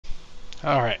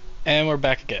Alright, and we're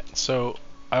back again. So,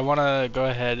 I want to go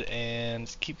ahead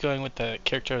and keep going with the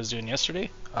character I was doing yesterday.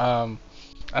 I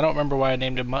don't remember why I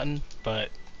named him Mutton, but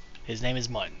his name is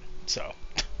Mutton. So,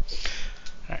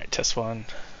 alright, test one.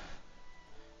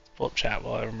 Pull up chat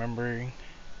while I'm remembering.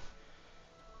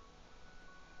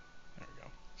 There we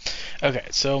go. Okay,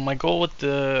 so my goal with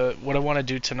what I want to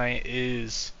do tonight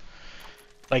is,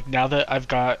 like, now that I've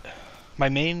got my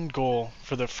main goal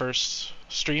for the first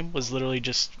stream was literally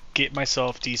just get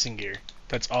myself decent gear.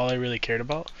 That's all I really cared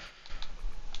about.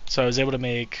 So I was able to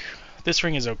make this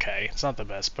ring is okay. It's not the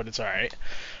best, but it's alright.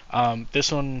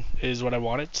 This one is what I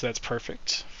wanted, so that's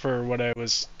perfect for what I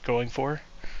was going for.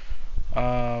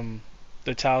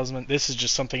 The talisman, this is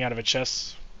just something out of a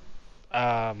chest.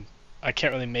 I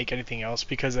can't really make anything else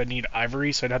because I need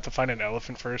ivory, so I'd have to find an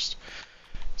elephant first.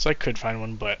 So I could find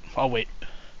one, but I'll wait.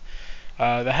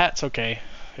 The hat's okay.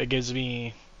 It gives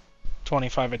me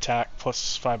 25 attack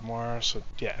plus 5 more, so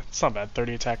yeah, it's not bad.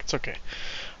 30 attack, it's okay.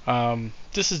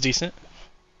 This is decent.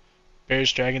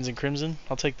 Bears, Dragons, and Crimson.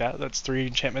 I'll take that. That's 3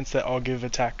 enchantments that all give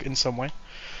attack in some way.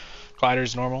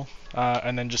 Glider's normal.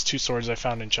 And then just 2 swords I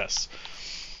found in chests.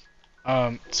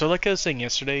 So like I was saying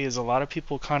yesterday, is a lot of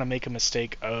people kind of make a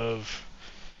mistake of,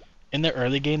 in the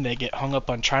early game, they get hung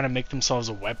up on trying to make themselves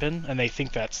a weapon, and they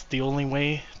think that's the only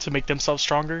way to make themselves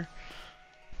stronger.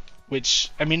 Which,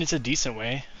 I mean, it's a decent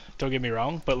way, don't get me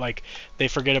wrong, but like, they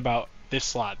forget about this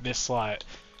slot,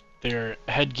 their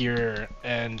headgear,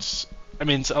 and I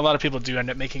mean, a lot of people do end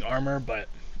up making armor, but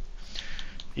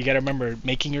you gotta remember,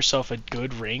 making yourself a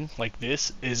good ring like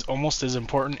this is almost as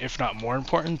important, if not more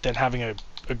important, than having a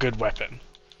good weapon.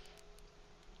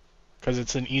 Because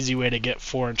it's an easy way to get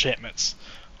 4 enchantments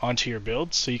onto your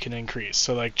build, so you can increase.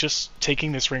 So like, just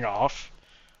taking this ring off,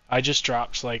 I just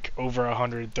dropped like over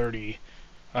 130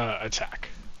 attack,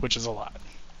 which is a lot.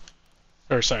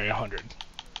 Or sorry, 100.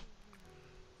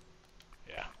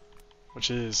 Yeah,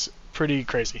 which is pretty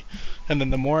crazy. And then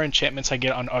the more enchantments I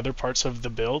get on other parts of the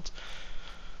build,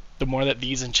 the more that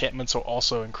these enchantments will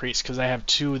also increase, because I have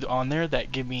 2 on there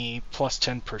that give me plus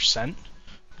 10%,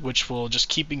 which will just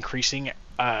keep increasing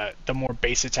the more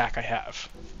base attack I have,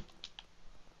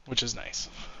 which is nice.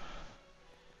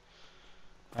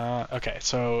 Okay,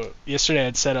 so yesterday I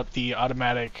had set up the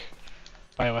automatic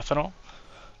bioethanol.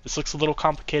 This looks a little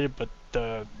complicated, but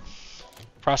the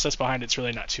process behind it's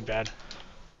really not too bad.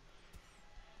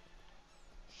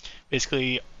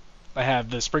 Basically, I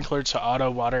have the sprinkler to auto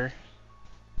water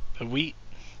the wheat.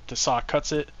 The saw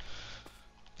cuts it.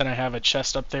 Then I have a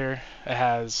chest up there. It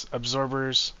has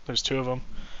absorbers. There's 2 of them.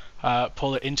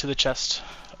 Pull it into the chest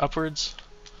upwards.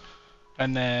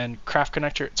 And then craft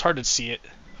connector. It's hard to see it,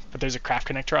 but there's a craft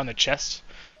connector on the chest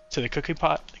to the cooking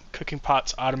pot. Cooking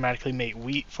pots automatically make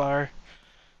wheat flour.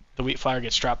 The wheat flour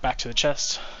gets dropped back to the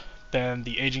chest. Then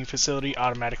the aging facility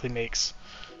automatically makes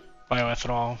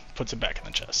bioethanol, puts it back in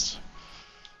the chest.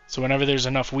 So whenever there's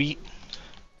enough wheat,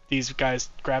 these guys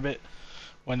grab it.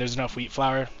 When there's enough wheat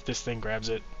flour, this thing grabs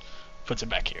it, puts it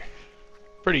back here.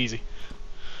 Pretty easy.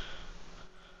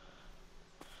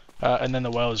 And then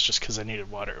the well is just because I needed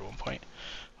water at one point.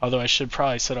 Although I should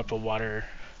probably set up a water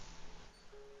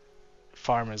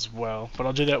farm as well, but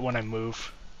I'll do that when I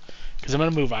move. Because I'm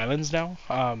going to move islands now.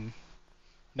 Now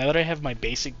that I have my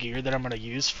basic gear that I'm going to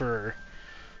use for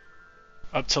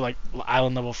up to like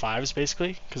island level 5s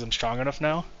basically, because I'm strong enough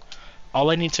now,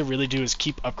 all I need to really do is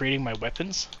keep upgrading my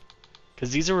weapons.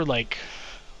 Because these are like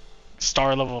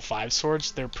star level 5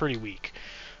 swords, they're pretty weak.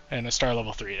 And a star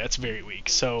level 3, that's very weak.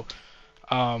 So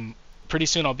pretty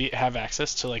soon I'll have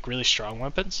access to like really strong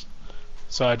weapons.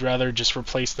 So I'd rather just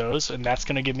replace those, and that's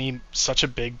going to give me such a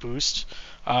big boost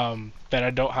that I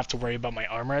don't have to worry about my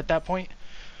armor at that point.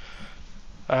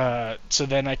 So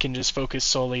then I can just focus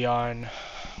solely on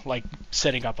like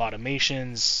setting up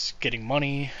automations, getting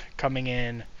money coming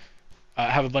in,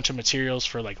 have a bunch of materials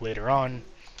for like later on,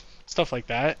 stuff like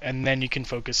that, and then you can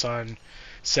focus on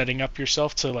setting up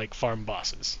yourself to like farm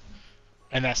bosses.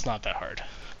 And that's not that hard.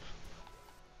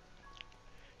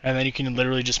 And then you can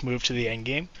literally just move to the end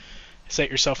game,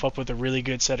 set yourself up with a really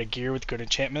good set of gear with good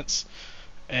enchantments,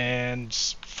 and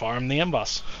farm the end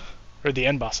boss, or the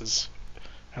end bosses,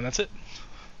 and that's it.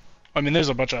 I mean, there's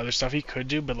a bunch of other stuff you could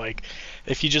do, but like,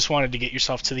 if you just wanted to get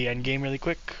yourself to the end game really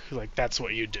quick, like that's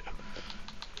what you do.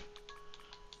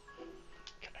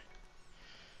 Okay.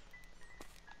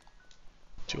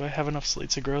 Do I have enough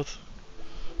slates of growth?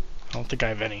 I don't think I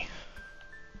have any.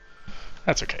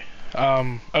 That's okay.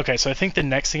 Okay, so I think the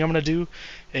next thing I'm going to do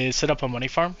is set up a money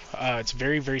farm. It's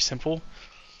very, very simple.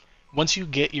 Once you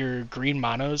get your green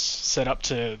monos set up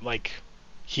to like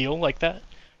heal like that,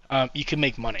 you can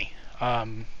make money.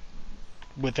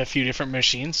 with a few different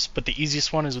machines, but the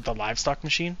easiest one is with the livestock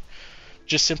machine,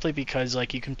 just simply because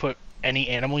like you can put any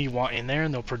animal you want in there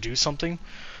and they'll produce something.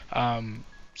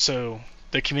 So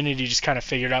the community just kind of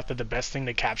figured out that the best thing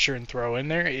to capture and throw in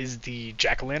there is the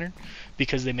jack-o'-lantern,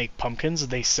 because they make pumpkins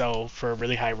they sell for a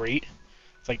really high rate.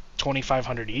 It's like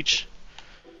 2,500 each,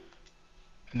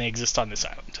 and they exist on this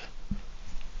island.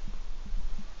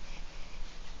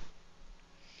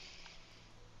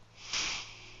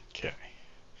 Okay.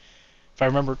 If I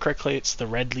remember correctly, it's the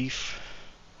red leaf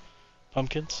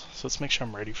pumpkins. So let's make sure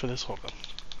I'm ready for this. Hold on.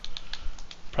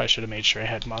 Probably should have made sure I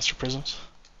had monster prisms.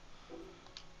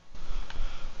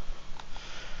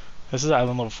 This is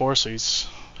island level 4, so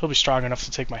he'll be strong enough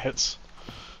to take my hits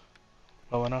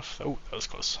well enough. Oh, that was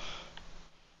close.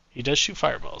 He does shoot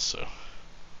fireballs, so.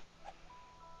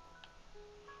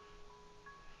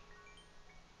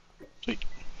 Sweet.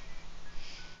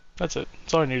 That's it.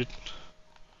 That's all I needed.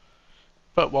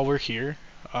 But while we're here,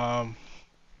 might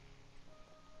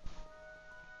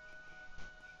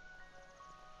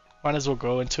as well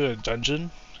go into a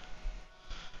dungeon.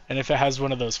 And if it has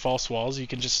one of those false walls, you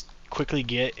can just quickly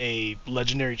get a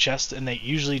legendary chest, and that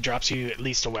usually drops you at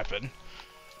least a weapon.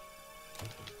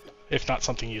 If not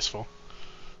something useful.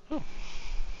 Oh.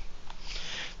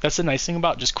 That's the nice thing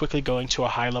about just quickly going to a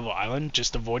high level island,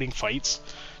 just avoiding fights,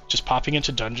 just popping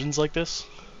into dungeons like this.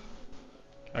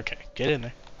 Okay, get in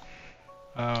there.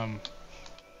 How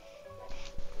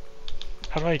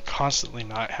do I constantly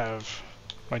not have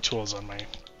my tools on my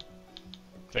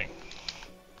thing?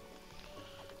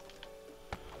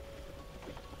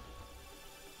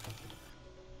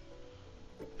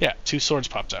 Yeah, 2 swords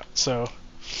popped out. So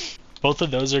both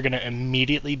of those are going to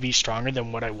immediately be stronger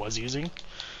than what I was using.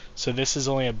 So this is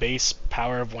only a base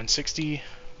power of 160,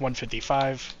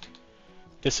 155.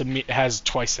 This has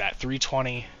twice that,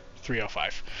 320,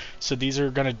 305. So these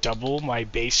are going to double my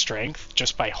base strength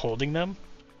just by holding them.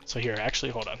 So here,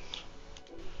 actually, hold on.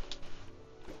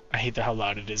 I hate how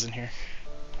loud it is in here.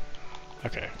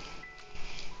 Okay.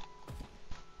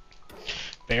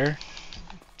 Bear,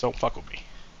 don't fuck with me.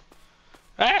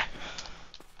 Ah!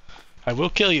 I will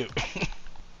kill you.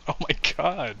 Oh my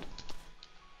god.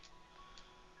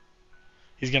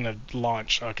 He's gonna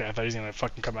launch. Okay, I thought he was gonna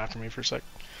fucking come after me for a sec.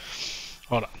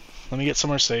 Hold on. Let me get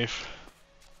somewhere safe.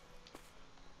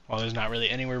 Well, there's not really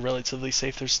anywhere relatively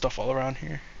safe. There's stuff all around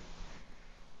here.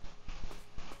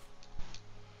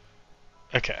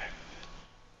 Okay.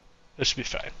 This should be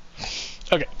fine.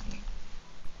 Okay.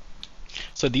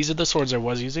 So these are the swords I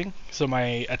was using. So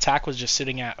my attack was just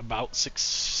sitting at about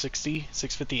 660,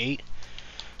 658.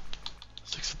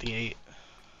 658.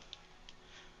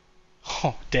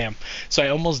 Oh, damn. So I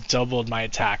almost doubled my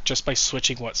attack just by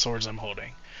switching what swords I'm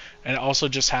holding. And it also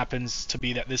just happens to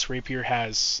be that this rapier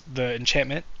has the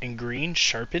enchantment in green,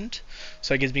 sharpened.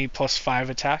 So it gives me +5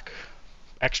 attack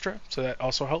extra, so that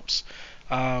also helps.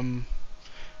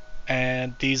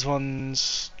 And these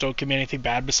ones don't give me anything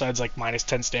bad besides like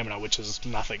 -10 stamina, which is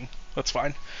nothing. That's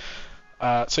fine.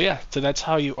 So yeah, so that's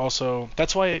how you also,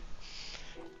 that's why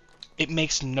it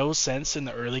makes no sense in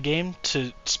the early game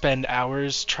to spend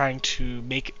hours trying to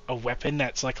make a weapon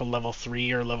that's like a level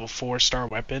 3 or level 4 star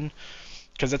weapon,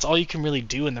 because that's all you can really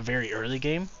do in the very early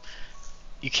game.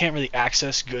 You can't really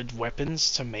access good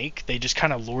weapons to make. They just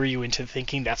kind of lure you into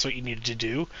thinking that's what you needed to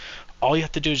do. All you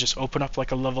have to do is just open up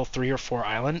like a level 3 or 4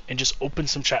 island and just open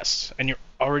some chests, and you're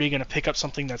already going to pick up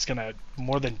something that's going to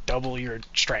more than double your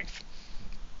strength,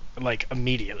 like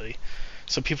immediately.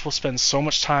 So people spend so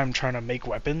much time trying to make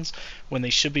weapons when they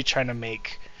should be trying to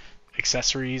make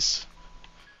accessories,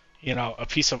 you know, a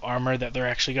piece of armor that they're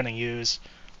actually going to use,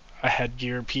 a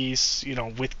headgear piece, you know,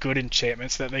 with good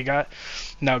enchantments that they got.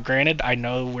 Now granted, I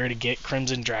know where to get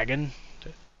Crimson Dragon.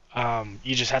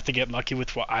 You just have to get lucky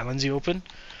with what islands you open.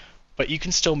 But you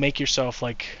can still make yourself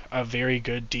like a very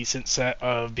good, decent set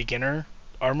of beginner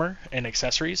armor and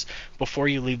accessories before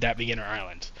you leave that beginner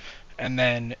island. And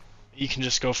then you can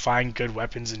just go find good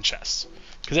weapons in chests.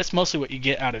 Because that's mostly what you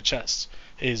get out of chests,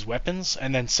 is weapons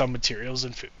and then some materials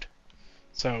and food.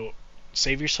 So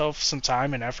save yourself some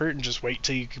time and effort and just wait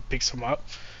till you can pick some up,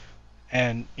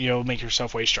 and you'll make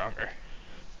yourself way stronger.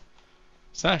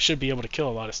 So now I should be able to kill a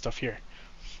lot of stuff here.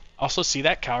 Also, see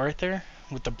that cow right there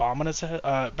with the bomb on its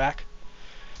back?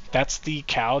 That's the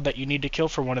cow that you need to kill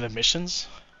for one of the missions.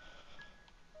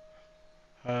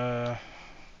 Where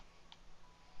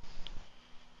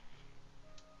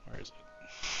is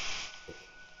it?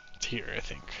 It's here, I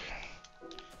think.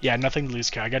 Yeah, nothing to lose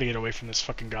cow. I gotta get away from this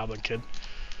fucking goblin kid.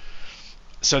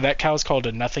 So that cow is called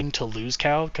a nothing to lose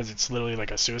cow because it's literally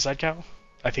like a suicide cow.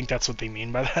 I think that's what they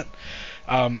mean by that.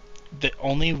 The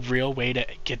only real way to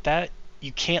get that,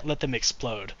 you can't let them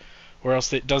explode. or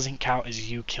else it doesn't count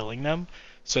as you killing them.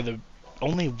 So the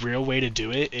only real way to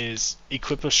do it is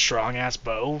equip a strong ass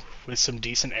bow with some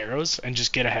decent arrows and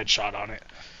just get a headshot on it.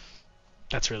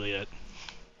 That's really it.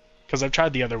 Because I've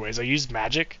tried the other ways. I used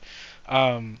magic.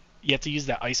 You have to use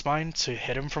that ice mine to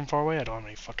hit him from far away. I don't have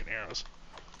any fucking arrows.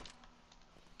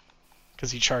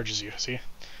 Because he charges you, see?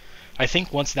 I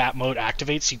think once that mode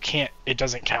activates, it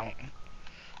doesn't count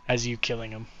as you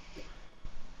killing him.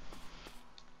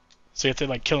 So you have to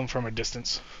like kill him from a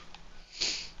distance.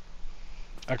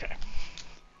 Okay.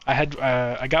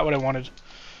 I got what I wanted.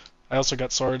 I also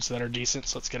got swords that are decent,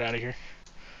 so let's get out of here.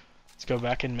 Let's go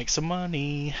back and make some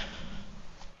money.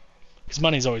 Because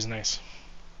money's always nice.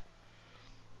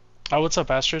 Oh, what's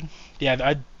up, Astrid?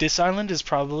 Yeah, this island is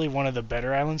probably one of the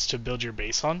better islands to build your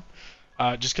base on.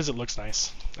 Just because it looks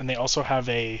nice. And they also have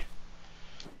a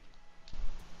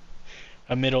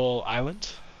middle island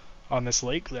on this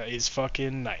lake that is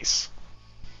fucking nice.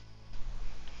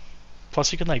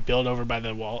 Plus you can like build over by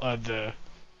the wall,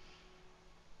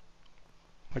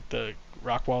 the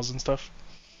rock walls and stuff.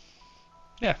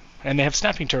 Yeah, and they have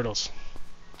snapping turtles.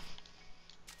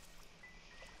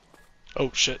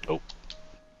 Oh shit, oh.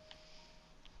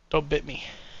 Don't bit me.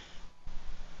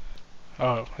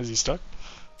 Oh, is he stuck?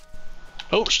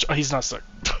 Oh, he's not stuck.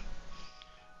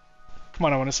 Come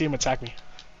on, I want to see him attack me.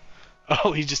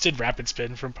 Oh, he just did rapid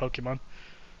spin from Pokemon.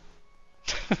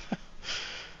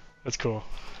 That's cool.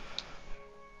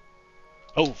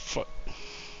 Oh, fuck.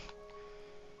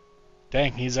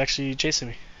 Dang, he's actually chasing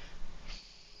me.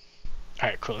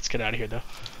 Alright, cool, let's get out of here, though.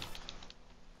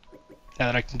 Now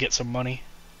that I can get some money.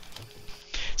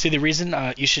 See, the reason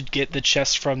you should get the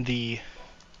chest from the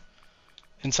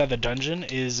inside the dungeon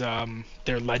is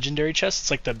they're legendary chests.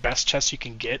 It's like the best chest you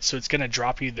can get, so it's going to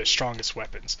drop you the strongest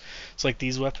weapons. So like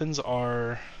these weapons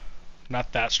are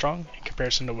not that strong in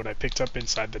comparison to what I picked up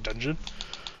inside the dungeon.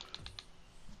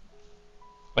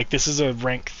 Like this is a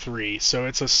rank 3, so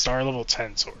it's a star level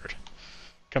 10 sword.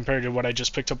 Compared to what I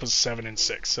just picked up was 7 and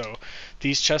 6. So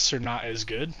these chests are not as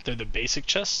good. They're the basic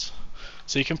chests.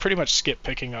 So you can pretty much skip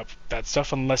picking up that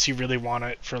stuff unless you really want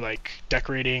it for like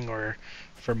decorating or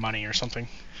for money or something.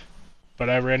 But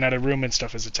I ran out of room and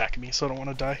stuff is attacking me, so I don't want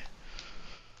to die.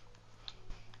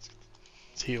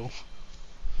 Let's heal.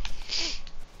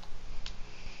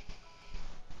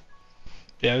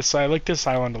 Yeah, I like this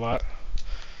island a lot.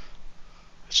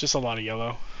 It's just a lot of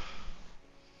yellow.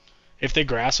 If the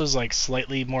grass was like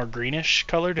slightly more greenish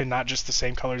colored and not just the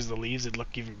same color as the leaves, it'd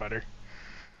look even better.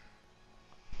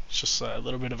 It's just a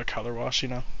little bit of a color wash, you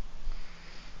know.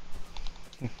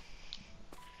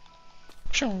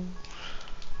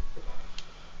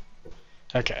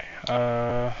 Okay.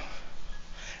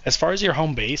 As far as your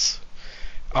home base,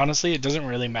 honestly, it doesn't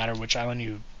really matter which island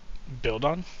you build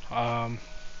on.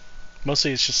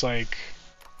 Mostly it's just like,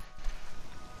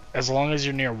 as long as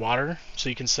you're near water, so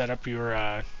you can set up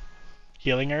your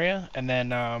healing area, and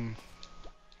then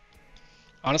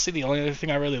honestly the only other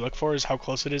thing I really look for is how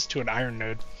close it is to an iron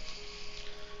node,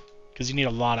 because you need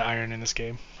a lot of iron in this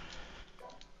game.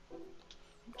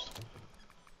 Oops.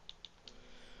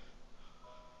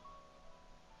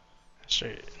 That's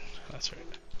right. That's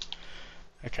right.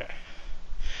 Okay.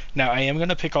 Now I am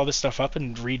gonna pick all this stuff up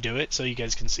and redo it so you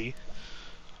guys can see.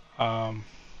 I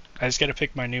just gotta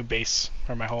pick my new base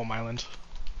for my home island.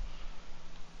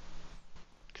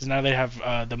 Because now they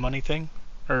have the money thing,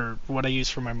 or what I use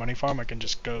for my money farm, I can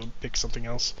just go pick something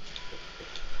else.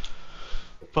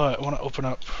 But I want to open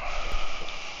up.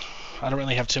 I don't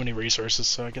really have too many resources,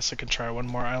 so I guess I can try one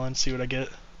more island, see what I get.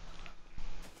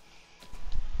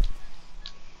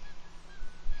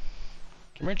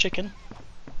 Come here, chicken.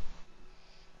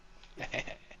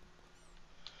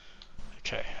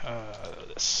 Okay,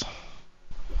 this.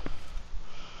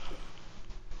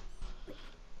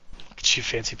 Look at you,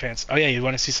 fancy pants. Oh yeah, you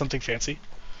want to see something fancy?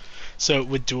 So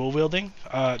with dual wielding,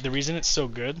 the reason it's so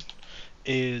good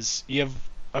is you have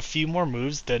a few more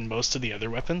moves than most of the other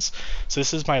weapons. So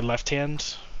this is my left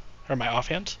hand, or my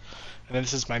offhand, and then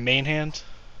this is my main hand.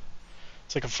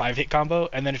 It's like a 5-hit combo,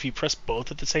 and then if you press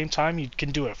both at the same time, you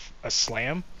can do a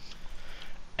slam.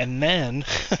 And then,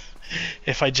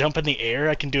 if I jump in the air,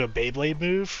 I can do a Beyblade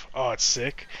move. Oh, it's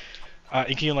sick.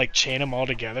 You can like chain them all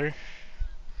together.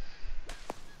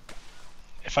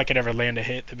 If I could ever land a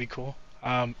hit, that'd be cool.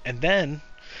 And then,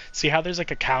 see how there's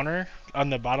like a counter on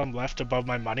the bottom left above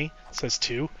my money? It says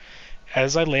 2.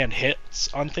 As I land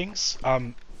hits on things,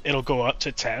 it'll go up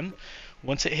to 10.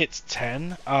 Once it hits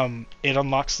 10, it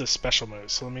unlocks the special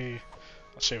move. So I'll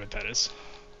show you what that is.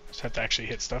 Just have to actually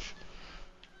hit stuff.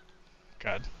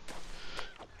 God.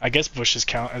 I guess bushes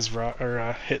count as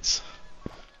hits.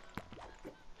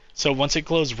 So once it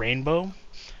glows rainbow,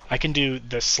 I can do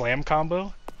the slam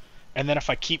combo, and then if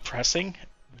I keep pressing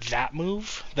that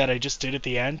move that I just did at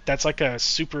the end, that's like a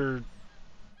super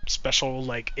special,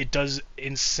 like it does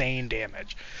insane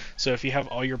damage. So if you have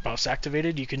all your buffs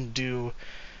activated, you can do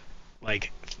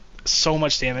like so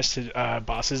much damage to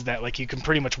bosses that like you can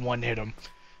pretty much one hit them.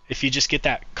 If you just get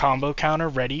that combo counter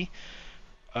ready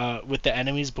with the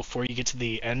enemies before you get to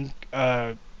the end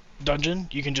dungeon,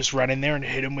 you can just run in there and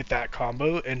hit them with that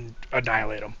combo and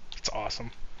annihilate them. It's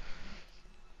awesome.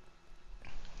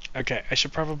 Okay, I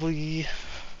should probably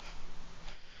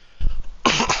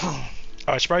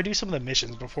I should probably do some of the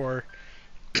missions before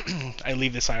I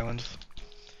leave this island,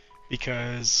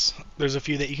 because there's a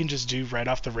few that you can just do right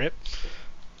off the rip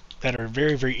that are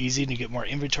very, very easy, and you get more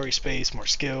inventory space, more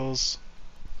skills.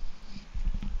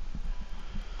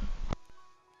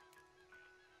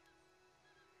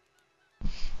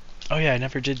 Oh yeah, I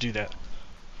never did do that.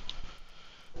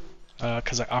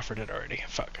 Because I offered it already.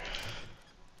 Fuck.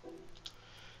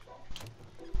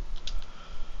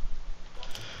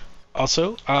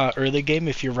 Also, early game,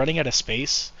 if you're running out of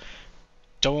space,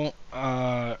 don't,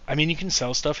 I mean, you can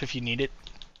sell stuff if you need it,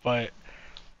 but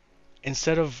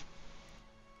instead of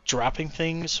dropping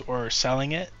things or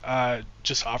selling it,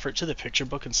 just offer it to the picture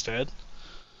book instead.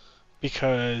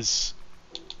 Because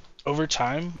over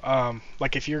time,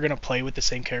 like if you're going to play with the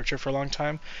same character for a long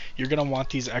time, you're going to want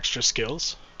these extra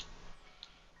skills.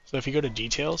 So if you go to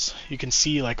details, you can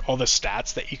see like all the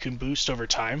stats that you can boost over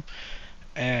time.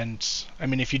 And I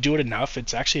mean, if you do it enough,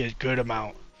 it's actually a good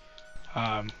amount.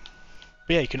 But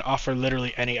yeah, you can offer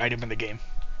literally any item in the game.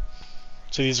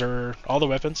 So these are all the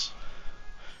weapons,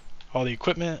 all the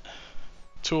equipment,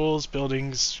 tools,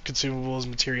 buildings, consumables,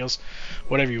 materials,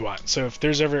 whatever you want. So if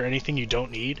there's ever anything you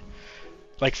don't need,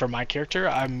 like for my character,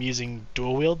 I'm using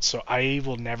dual wield, so I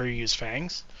will never use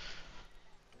fangs.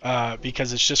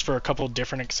 Because it's just for a couple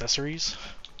different accessories.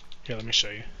 Here, let me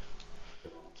show you.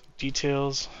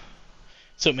 Details.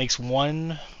 So it makes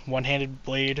one-handed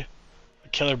blade, a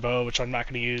killer bow, which I'm not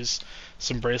going to use,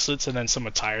 some bracelets, and then some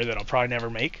attire that I'll probably never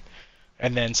make,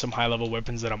 and then some high-level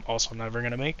weapons that I'm also never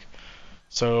going to make.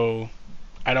 So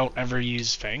I don't ever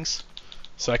use fangs,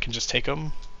 so I can just take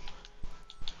them,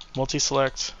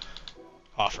 multi-select,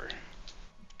 offer,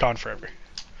 gone forever.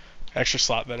 Extra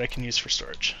slot that I can use for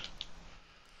storage,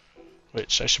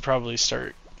 which I should probably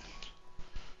start.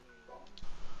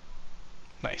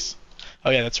 Nice. Oh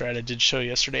yeah, that's right, I did show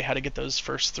yesterday how to get those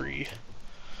first 3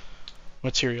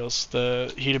 materials.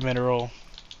 The heated mineral,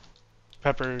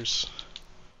 peppers,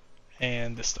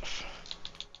 and this stuff.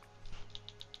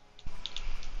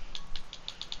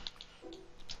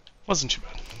 Wasn't too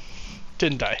bad.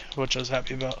 Didn't die, which I was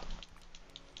happy about.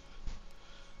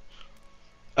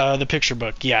 The picture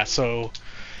book, yeah, so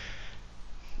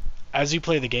as you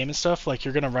play the game and stuff, like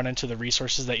you're gonna run into the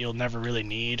resources that you'll never really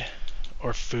need,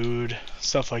 or food,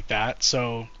 stuff like that.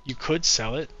 So you could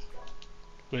sell it,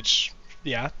 which,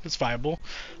 yeah, it's viable.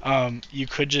 You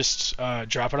could just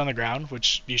drop it on the ground,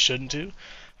 which you shouldn't do.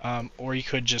 Or you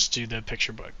could just do the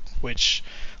picture book, which,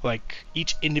 like,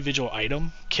 each individual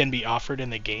item can be offered in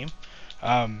the game.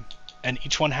 And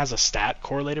each one has a stat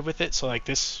correlated with it. So, like,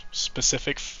 this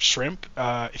specific shrimp,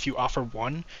 if you offer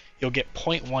one, you'll get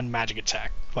 0.1 magic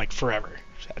attack, like, forever.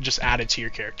 Just added to your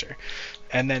character.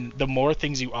 And then the more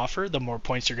things you offer, the more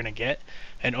points you're going to get.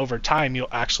 And over time, you'll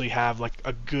actually have, like,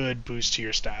 a good boost to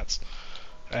your stats.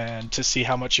 And to see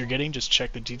how much you're getting, just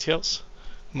check the details.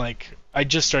 Like, I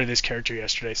just started this character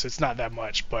yesterday, so it's not that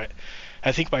much, but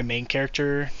I think my main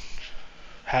character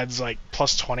has, like,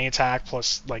 plus 20 attack,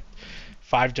 plus, like,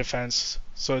 5 defense.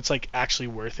 So it's, like, actually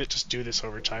worth it. Just do this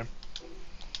over time.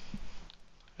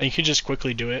 And you can just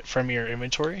quickly do it from your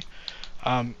inventory.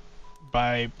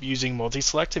 By using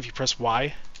multi-select. If you press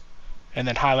Y and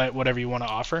then highlight whatever you want to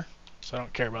offer, so I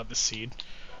don't care about the seed,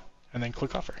 and then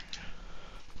click offer.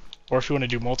 Or if you want to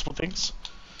do multiple things,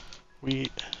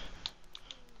 wheat,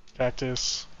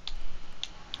 cactus,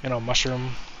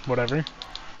 mushroom, whatever,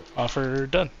 offer,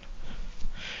 done.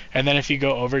 And then if you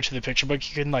go over to the picture book,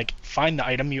 you can like find the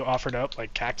item you offered up,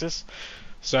 like cactus.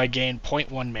 So I gained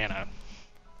 0.1 mana,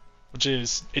 which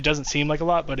is, it doesn't seem like a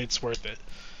lot, but it's worth it.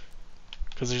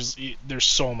 Because there's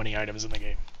so many items in the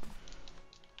game.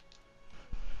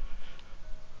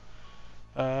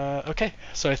 Okay,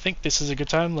 so I think this is a good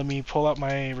time. Let me pull out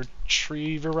my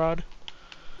retriever rod.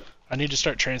 I need to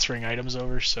start transferring items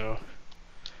over, so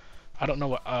I don't know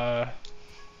what island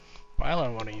I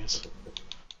want to use.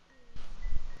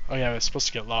 Oh yeah, I was supposed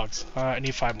to get logs. I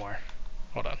need 5 more.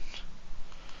 Hold on.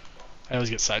 I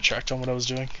always get sidetracked on what I was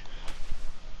doing.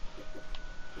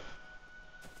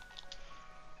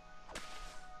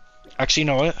 Actually, you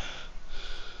know what?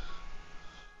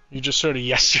 You just started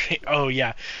yesterday. Oh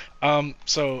yeah.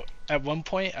 So at one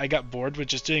point I got bored with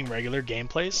just doing regular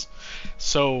gameplays.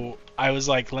 So I was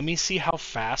like, let me see how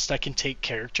fast I can take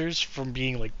characters from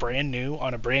being like brand new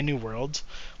on a brand new world.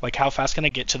 Like how fast can I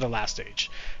get to the last stage?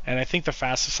 And I think the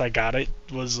fastest I got it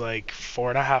was like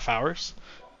 4.5 hours.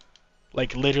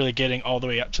 Like literally getting all the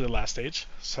way up to the last stage.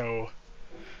 So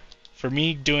for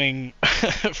me doing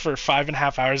for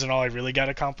 5.5 hours and all I really got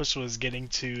accomplished was getting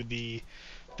to the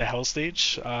hell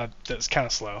stage. That's kind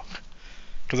of slow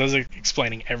because I was like,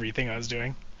 explaining everything I was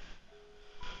doing.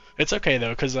 It's okay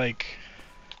though, because like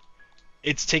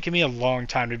it's taken me a long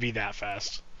time to be that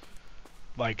fast.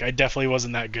 Like I definitely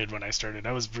wasn't that good when I started.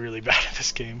 I was really bad at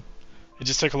this game. It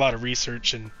just took a lot of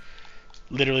research and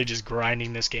literally just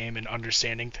grinding this game and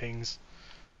understanding things.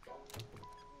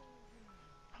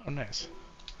 Oh, nice.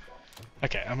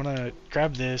 Okay, I'm gonna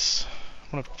grab this.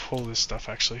 I'm gonna pull this stuff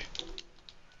actually.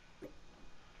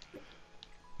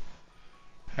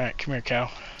 Alright, come here,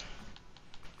 cow.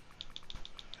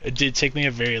 It did take me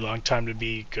a very long time to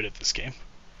be good at this game.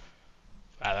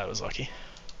 Ah, that was lucky.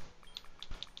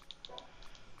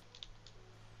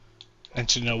 And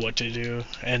to know what to do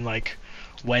and like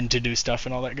when to do stuff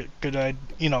and all that good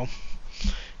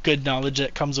good knowledge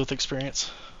that comes with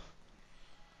experience.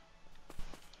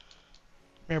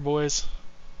 Come here, boys.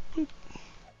 Boop.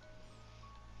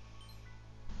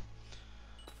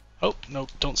 Oh, no,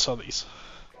 don't sell these.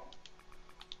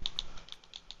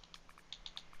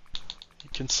 You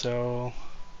can sell...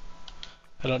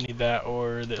 I don't need that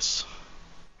or this.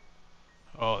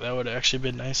 Oh, that would have actually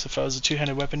been nice if I was a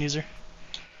two-handed weapon user.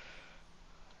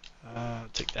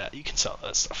 Take that. You can sell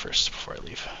that stuff first before I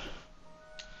leave.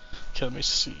 Okay, let me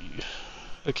see.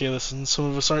 Okay, listen, some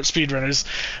of us aren't speedrunners.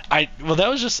 Well, that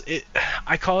was just it.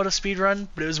 I call it a speedrun,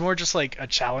 but it was more just like a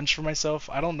challenge for myself.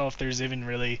 I don't know if there's even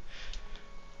really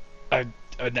an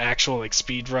actual like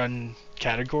speedrun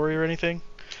category or anything.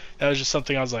 That was just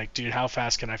something I was like, dude, how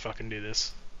fast can I fucking do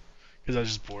this? Because I was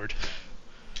just bored.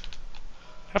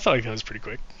 I felt like that was pretty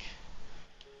quick.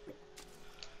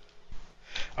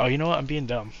 Oh, you know what? I'm being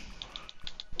dumb.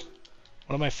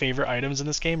 One of my favorite items in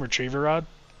this game, Retriever Rod.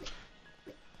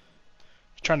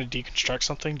 Trying to deconstruct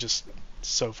something just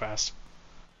so fast.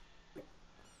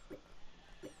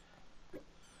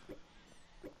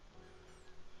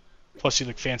 Plus you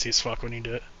look fancy as fuck when you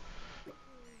do it.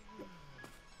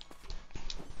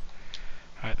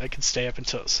 Alright, that can stay up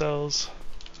until it sells.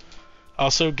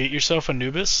 Also, get yourself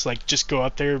Anubis. Like, just go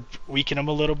up there, weaken him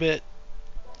a little bit,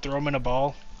 throw him in a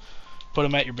ball, put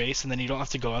him at your base, and then you don't have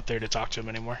to go out there to talk to him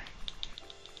anymore.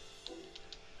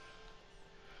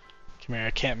 Come here,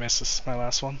 I can't miss this. Is my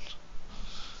last one.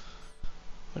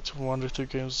 Let's wander through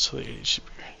games until the 80 should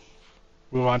be.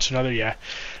 Move on to another, yeah.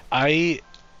 I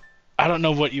don't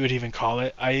know what you would even call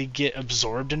it. I get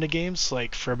absorbed into games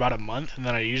like for about a month, and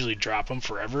then I usually drop them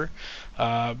forever.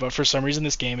 But for some reason,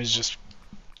 this game is just.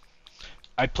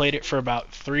 I played it for about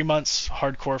 3 months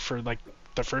hardcore for like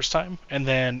the first time, and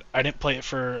then I didn't play it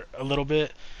for a little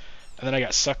bit, and then I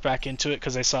got sucked back into it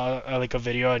because I saw like a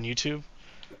video on YouTube.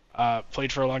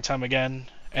 Played for a long time again,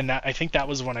 and that I think that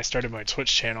was when I started my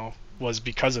Twitch channel, was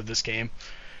because of this game.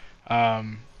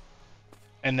 And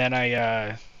then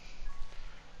I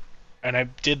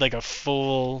did like a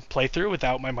full playthrough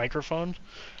without my microphone.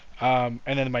 And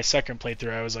then my second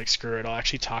playthrough, I was like, screw it, I'll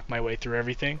actually talk my way through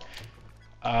everything.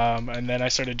 And then I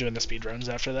started doing the speedruns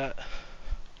after that.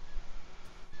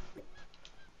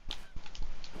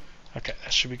 Okay,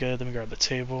 that should be good. Let me grab the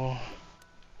table.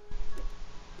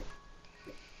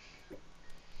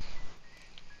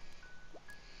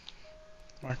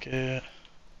 Market.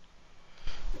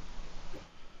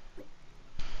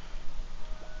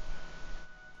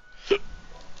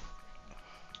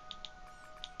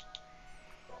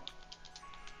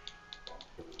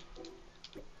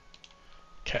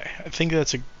 Okay, I think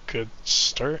that's a good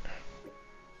start.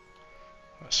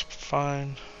 That's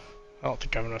fine. I don't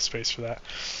think I have enough space for that.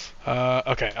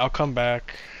 Okay, I'll come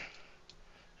back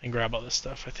and grab all this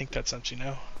stuff. I think that's empty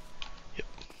now. Yep.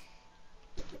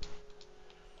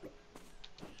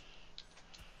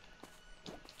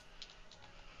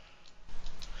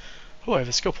 Oh, I have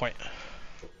a skill point.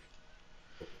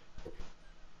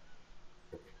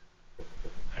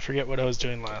 I forget what I was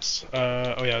doing last.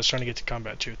 Oh yeah, I was trying to get to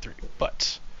combat 2 or 3,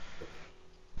 but...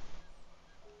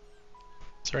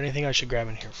 Is there anything I should grab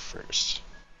in here first?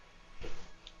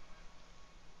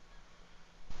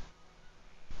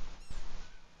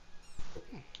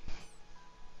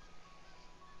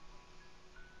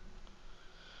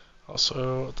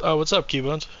 Also, oh, what's up,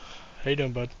 Keybones? How you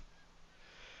doing, bud?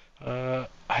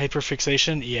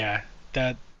 Hyperfixation? Yeah,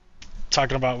 that...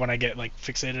 Talking about when I get, like,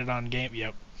 fixated on game?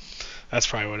 Yep. That's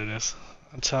probably what it is.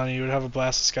 I'm telling you, you would have a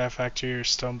blast of Sky Factory or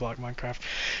Stone Block Minecraft.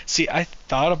 See, I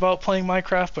thought about playing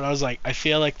Minecraft, but I was like, I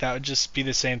feel like that would just be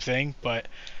the same thing, but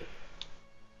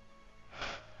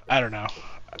I don't know.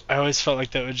 I always felt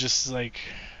like that would just like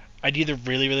I'd either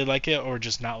really really like it or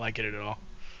just not like it at all.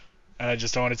 And I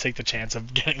just don't want to take the chance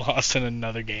of getting lost in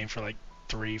another game for like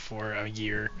 3, 4 a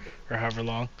year or however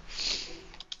long.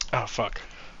 Oh fuck.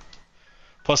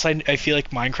 Plus I feel like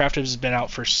Minecraft has been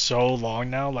out for so long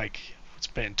now, like it's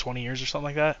been 20 years or something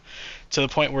like that, to the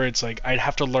point where it's like I'd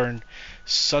have to learn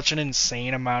such an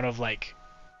insane amount of like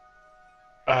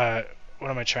uh what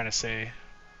am I trying to say?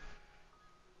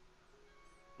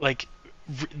 Like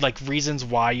like reasons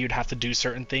why you'd have to do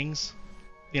certain things,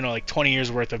 you know, like 20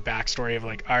 years worth of backstory of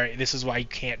like, all right, this is why you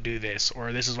can't do this,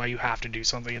 or this is why you have to do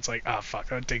something. It's like, oh fuck,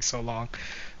 that would take so long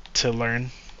to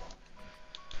learn.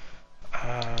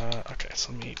 Okay,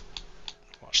 so let me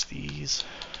watch these.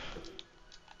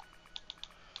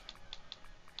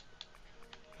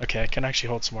 Okay, I can actually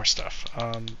hold some more stuff.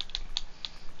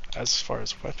 As far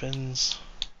as weapons,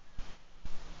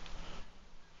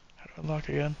 how do I unlock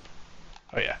again?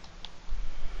 Oh yeah.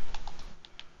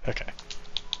 Okay.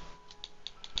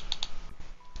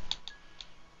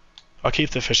 I'll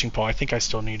keep the fishing pole. I think I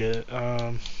still need it.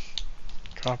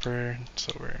 Copper,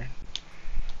 silver.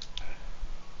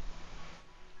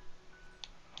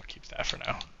 I'll keep that for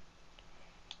now.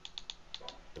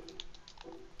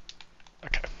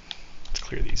 Okay. Let's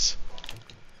clear these.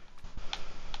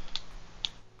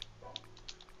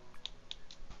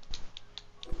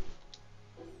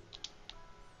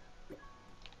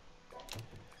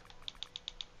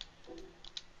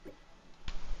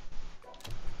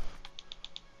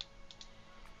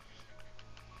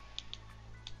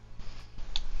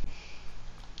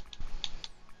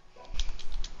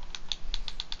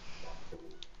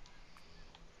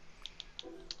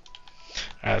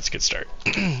 Alright, that's a good start.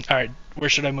 Alright, where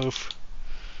should I move?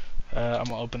 I'm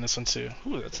gonna open this one too.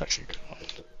 Ooh, that's actually a good one.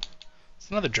 It's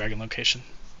another dragon location.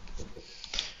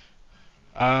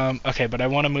 Okay, but I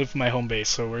want to move my home base,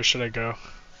 so where should I go?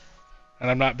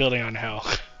 And I'm not building on hell.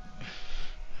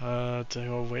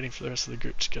 Waiting for the rest of the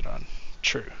group to get on.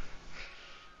 True.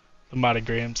 The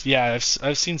monograms. Yeah,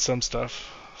 I've seen some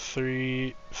stuff.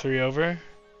 Three over.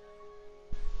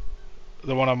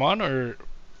 The one I'm on, or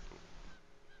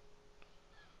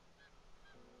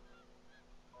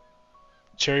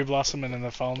Cherry Blossom and then the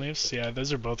Fallen Leaves. Yeah,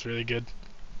 those are both really good.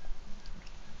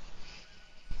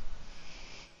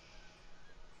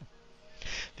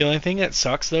 The only thing that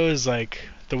sucks though is like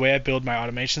the way I build my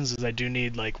automations is I do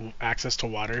need like access to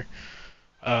water,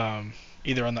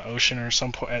 either on the ocean or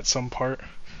at some part,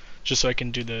 just so I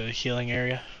can do the healing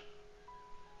area.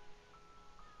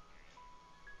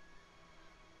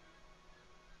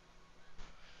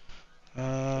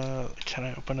 Can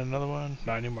I open another one?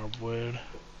 No, I need more wood.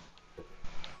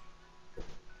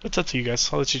 It's up to you guys.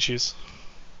 I'll let you choose.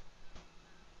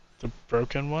 The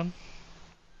broken one?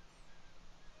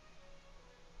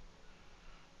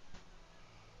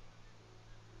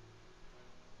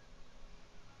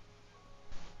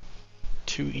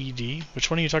 ED. Which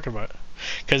one are you talking about?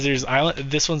 Because there's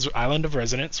island. This one's Island of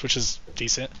Residence, which is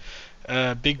decent.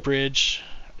 Big Bridge,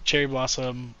 Cherry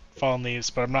Blossom, Fallen Leaves,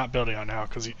 but I'm not building on now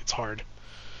because it's hard.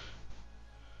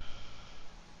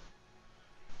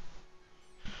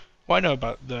 Well, I know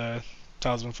about the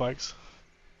Talisman Flags.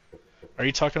 Are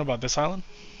you talking about this island?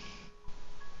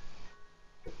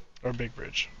 Or Big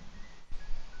Bridge?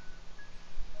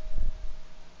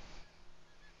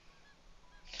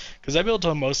 Because I built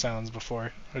on most islands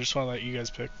before. I just want to let you guys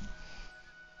pick.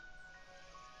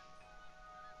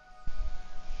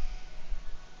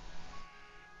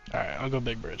 Alright, I'll go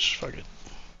Big Bridge. Fuck it.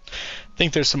 I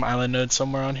think there's some island nodes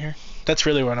somewhere on here. That's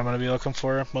really what I'm going to be looking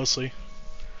for, mostly.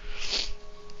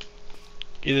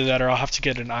 Either that or I'll have to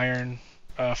get an iron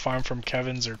farm from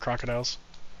Kevin's or Crocodiles.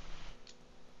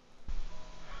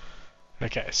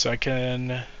 Okay, so I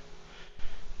can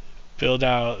build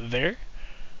out there,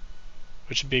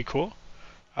 which would be cool.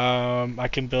 I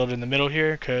can build in the middle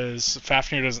here because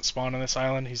Fafnir doesn't spawn on this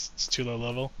island. It's too low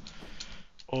level.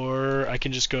 Or I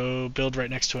can just go build right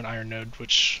next to an iron node,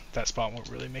 which that spot won't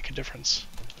really make a difference.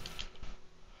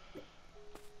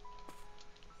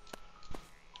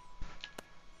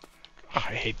 Oh,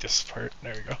 I hate this part.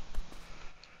 There we go.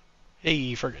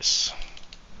 Hey, Fergus.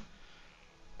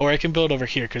 Or I can build over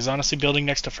here, because honestly building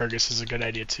next to Fergus is a good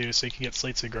idea too, so you can get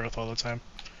slates of growth all the time.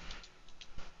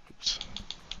 Oops.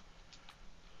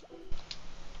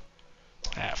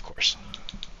 Ah, of course.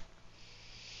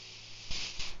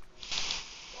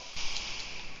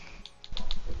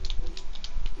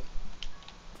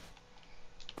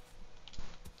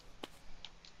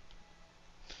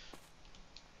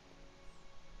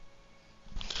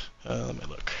 Let me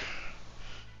look.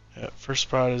 First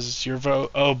spot is your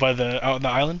vote. Oh, by the out on the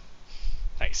island.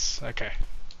 Nice. Okay.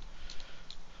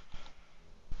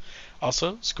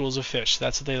 Also, schools of fish.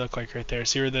 That's what they look like right there.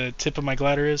 See where the tip of my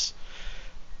glider is?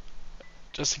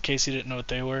 Just in case you didn't know what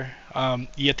they were.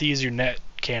 You have to use your net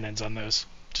cannons on those.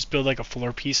 Just build like a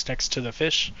floor piece next to the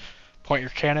fish. Point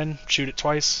your cannon, shoot it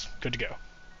twice, good to go.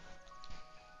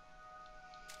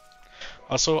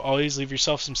 Also, always leave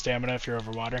yourself some stamina if you're over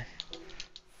water,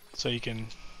 so you can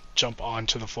jump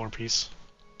onto the floor piece.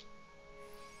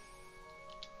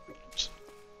 Oops.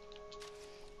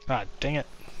 Ah, dang it.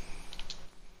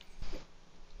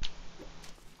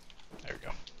 There we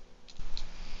go.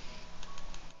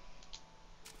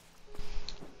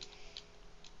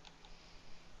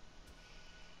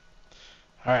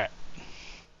 Alright.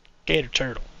 Gator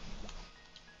turtle.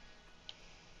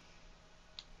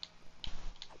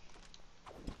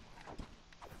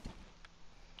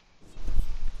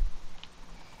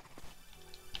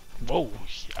 Whoa,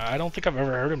 I don't think I've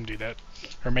ever heard him do that,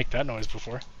 or make that noise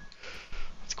before.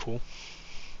 That's cool.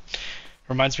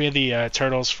 Reminds me of the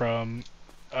turtles from,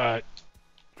 or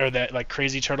that like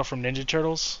crazy turtle from Ninja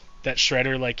Turtles. That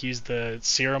Shredder like used the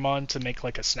serum on to make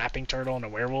like a snapping turtle and a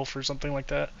werewolf or something like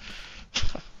that.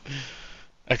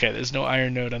 Okay, there's no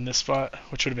iron node on this spot,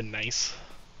 which would have been nice.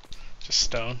 Just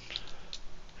stone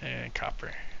and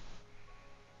copper.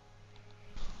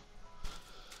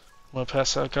 I'm gonna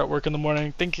pass out. Got work in the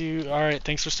morning. Thank you. Alright,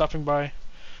 thanks for stopping by.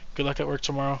 Good luck at work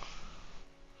tomorrow.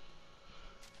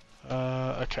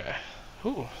 Okay.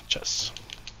 Ooh, chest.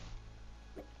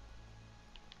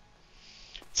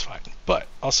 It's fine. But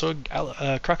also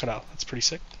a crocodile. That's pretty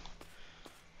sick.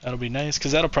 That'll be nice,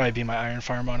 because that'll probably be my iron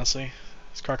farm, honestly.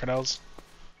 It's crocodiles.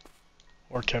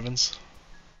 Or Kevin's.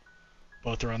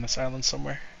 Both are on this island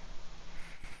somewhere.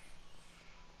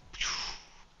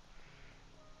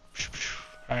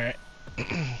 Alright.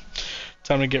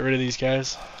 Time to get rid of these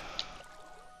guys.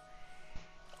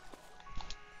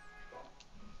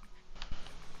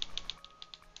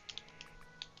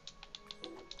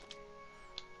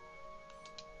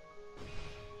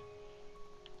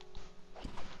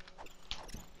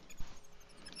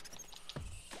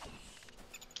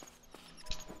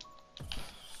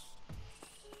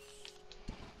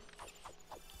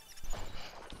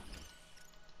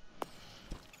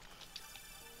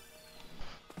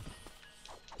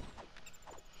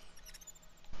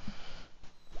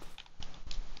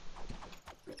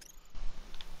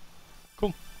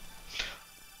 Cool.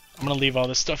 I'm gonna leave all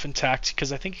this stuff intact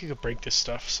because I think you could break this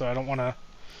stuff, so I don't want to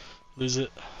lose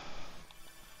it.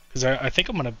 Because I think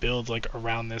I'm gonna build like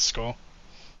around this skull.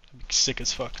 It'd be sick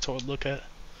as fuck to look at.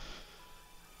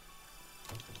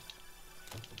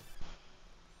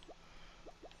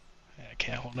 Yeah, I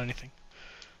can't hold anything.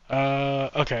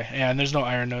 Okay, yeah, and there's no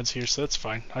iron nodes here, so that's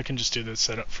fine. I can just do the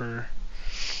setup for.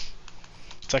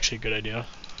 It's actually a good idea.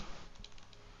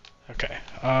 Okay,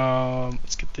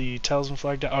 let's get the talisman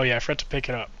flag down. Oh yeah, I forgot to pick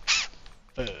it up.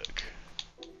 Fuck.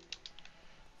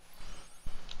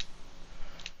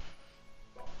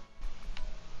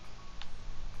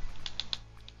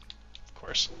 Of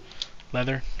course.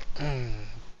 Leather.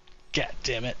 God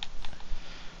damn it.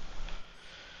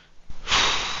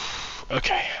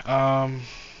 Okay, there's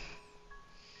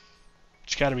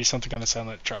gotta be something on this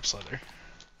island that drops leather.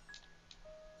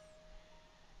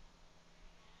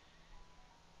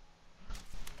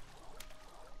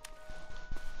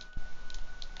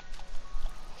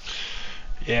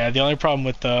 Yeah, the only problem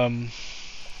with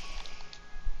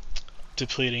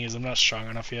depleting is I'm not strong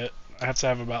enough yet. I have to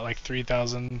have about like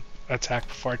 3,000 attack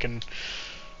before I can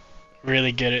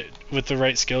really get it with the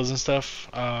right skills and stuff.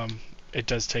 It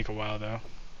does take a while though,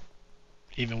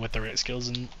 even with the right skills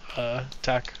and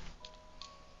attack.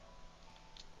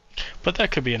 But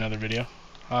that could be another video.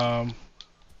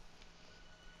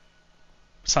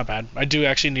 It's not bad. I do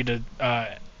actually need to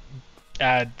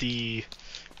add the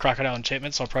crocodile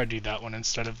enchantment, so I'll probably do that one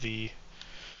instead of the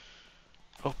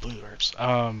blue herbs.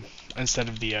 Instead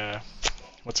of the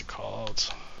what's it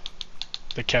called?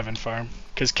 The Kevin farm.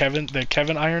 Because the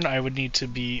Kevin iron, I would need to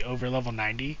be over level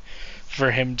 90 for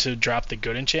him to drop the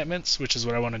good enchantments, which is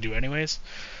what I want to do anyways.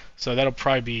 So that'll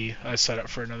probably be a setup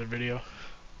for another video.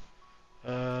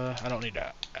 I don't need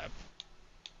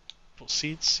apple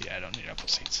seeds. Yeah, I don't need apple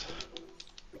seeds.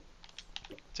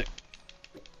 I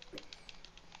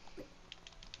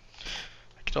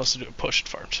could also do a potion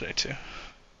farm today too.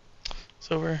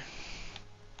 It's over.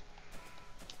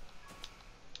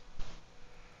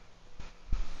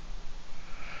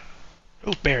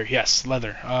 Oh, bear, yes,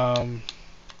 leather.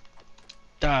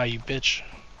 Die, you bitch.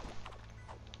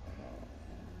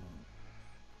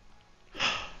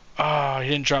 Ah, he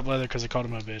didn't drop leather because I called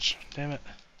him a bitch. Damn it.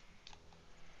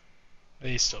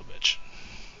 He's still a bitch.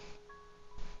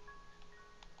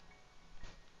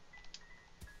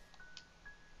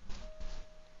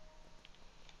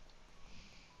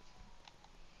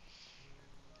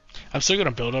 I'm still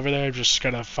gonna build over there. I'm just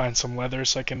gonna find some leather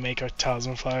so I can make a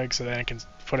talisman flag so that I can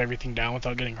put everything down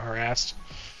without getting harassed.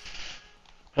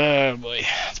 Oh boy,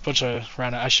 it's a bunch of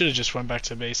random. I should have just went back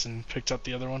to base and picked up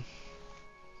the other one.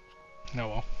 No,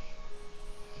 well.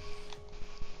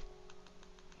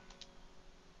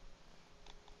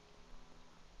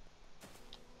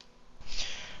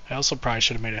 I also probably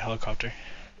should have made a helicopter.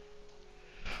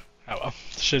 Oh well,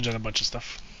 should have done a bunch of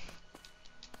stuff.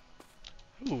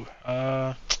 Ooh,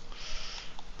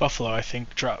 buffalo, I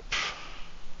think, drop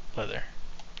leather.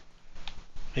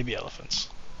 Maybe elephants.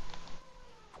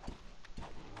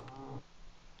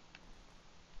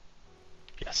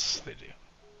 Yes, they do.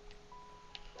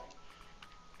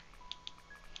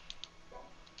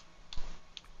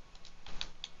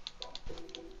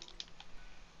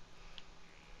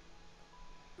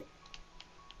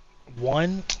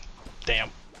 One? Damn.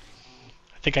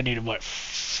 I think I needed, what,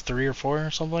 3 or 4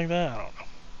 or something like that? I don't know.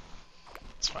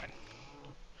 It's fine.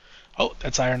 Oh,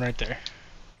 that's iron right there.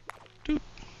 Dude.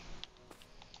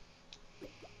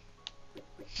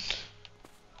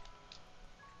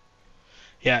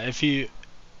 Yeah, if you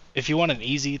want an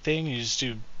easy thing, you just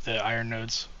do the iron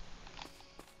nodes.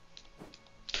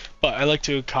 But I like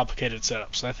to do complicated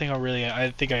setups. I think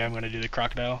I am going to do the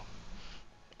crocodile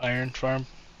iron farm,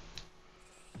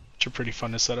 which are pretty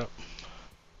fun to set up.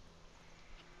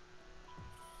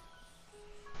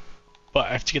 But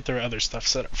I have to get the other stuff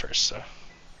set up first, so.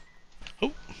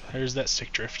 Oh, there's that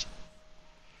stick drift.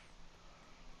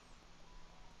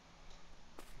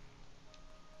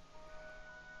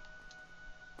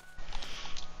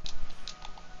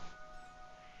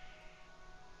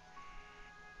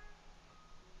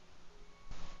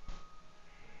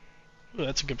 Ooh,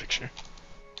 that's a good picture.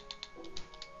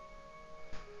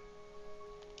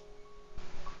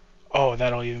 Oh,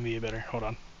 that'll even be better. Hold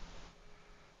on.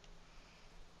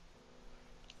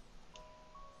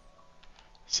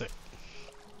 Sick.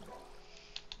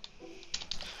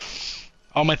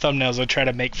 All my thumbnails I try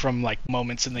to make from like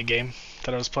moments in the game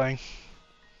that I was playing.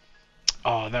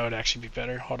 Oh, that would actually be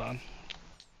better. Hold on.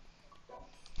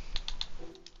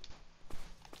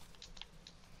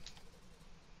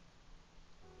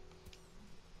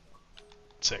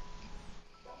 Sick.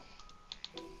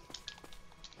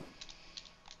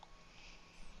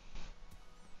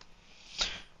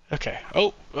 Okay.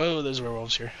 Oh, there's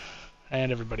werewolves here.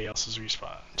 And everybody else's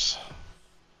respawns.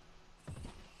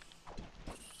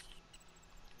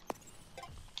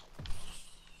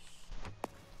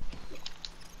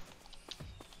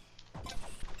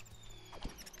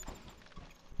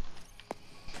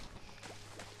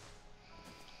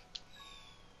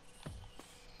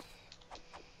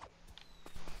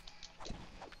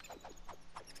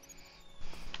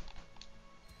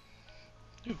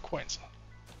 Ooh, coins.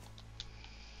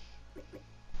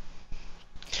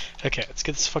 Okay, let's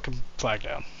get this fucking flag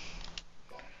down.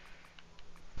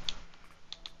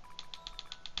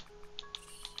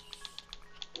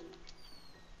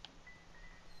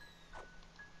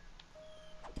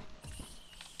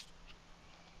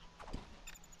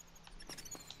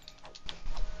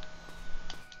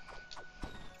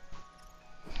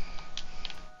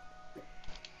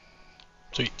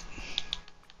 Sweet.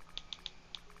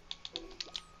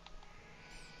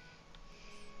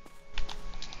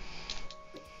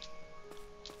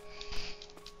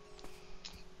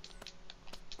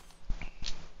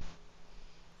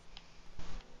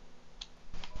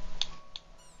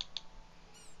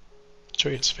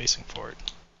 Trade is facing forward.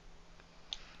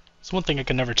 It's one thing I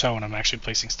can never tell when I'm actually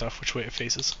placing stuff, which way it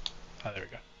faces. Ah, there we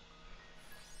go.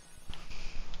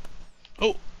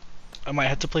 Oh! I might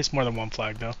have to place more than one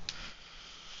flag, though.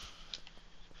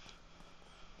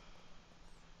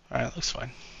 Alright, looks fine.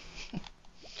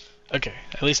 Okay,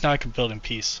 at least now I can build in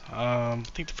peace. I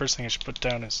think the first thing I should put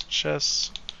down is chests,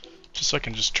 just so I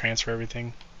can just transfer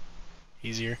everything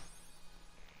easier.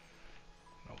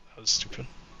 Oh, that was stupid.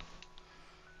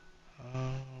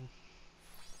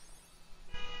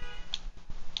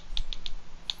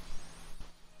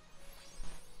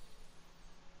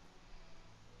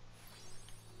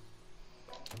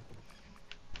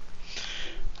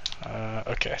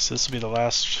 Okay, so this will be the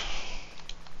last.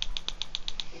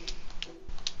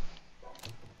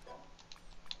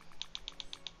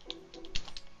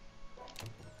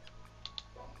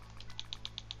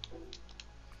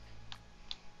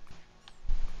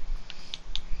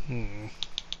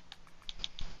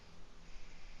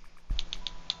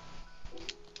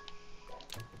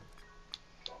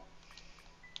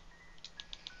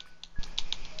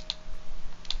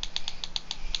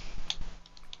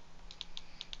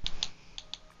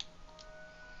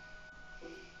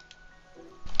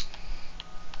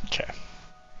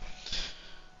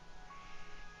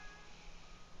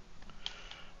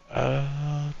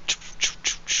 Uh,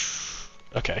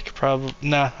 okay, I could probably...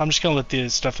 Nah, I'm just gonna let the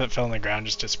stuff that fell on the ground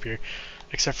just disappear.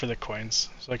 Except for the coins,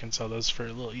 so I can sell those for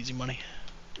a little easy money.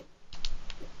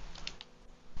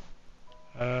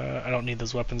 I don't need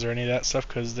those weapons or any of that stuff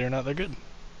because they're not that good.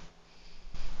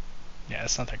 Yeah,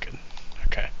 it's not that good.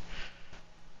 Okay.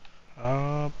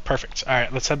 Perfect.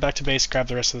 Alright, let's head back to base, grab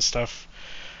the rest of the stuff,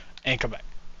 and come back.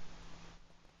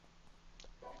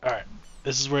 Alright,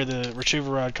 this is where the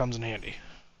retriever rod comes in handy.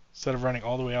 Instead of running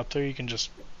all the way out there, you can just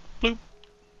bloop.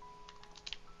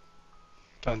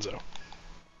 Dunzo.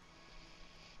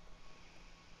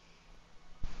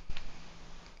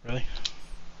 Really?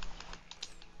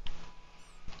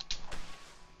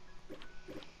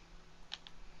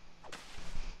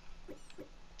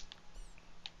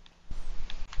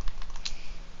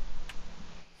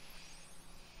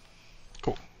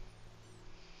 Cool.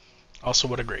 Also,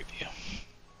 what a great view.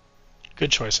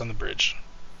 Good choice on the bridge.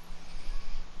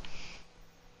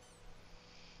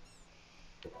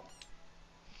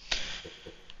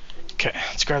 Okay,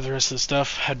 let's grab the rest of the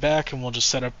stuff, head back, and we'll just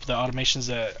set up the automations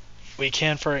that we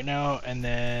can for right now, and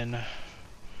then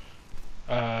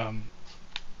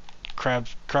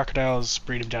crocodiles,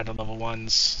 breed them down to level 1s,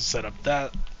 set up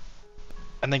that,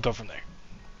 and then go from there.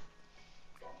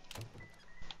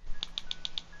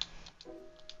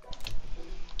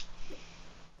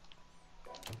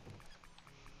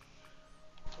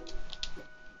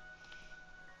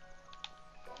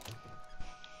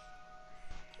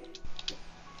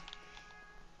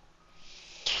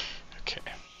 Okay.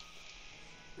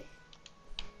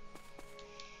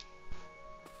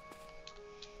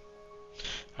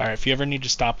 Alright, if you ever need to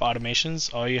stop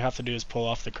automations, all you have to do is pull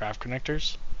off the craft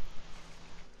connectors,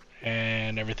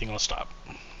 and everything will stop.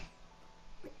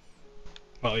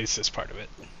 Well, at least this part of it.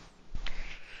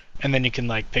 And then you can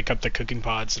like pick up the cooking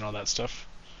pods and all that stuff.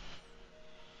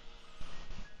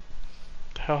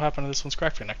 What the hell happened to this one's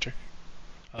craft connector?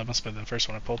 Oh, that must have been the first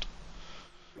one I pulled.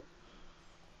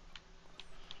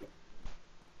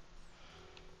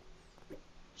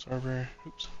 Absorber.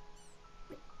 Oops.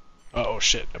 Oh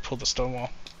shit, I pulled the stone wall.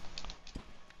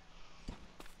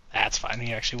 That's fine,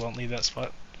 he actually won't leave that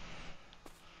spot.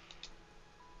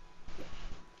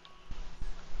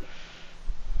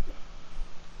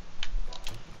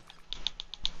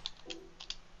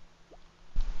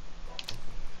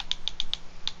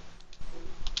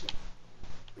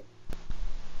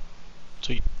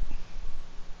 Sweet.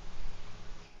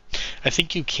 I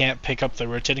think you can't pick up the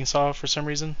rotating saw for some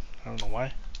reason. I don't know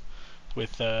why.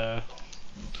 With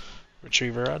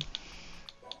retriever rod.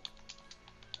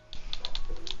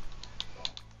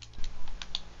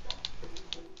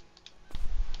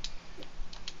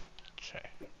 Okay.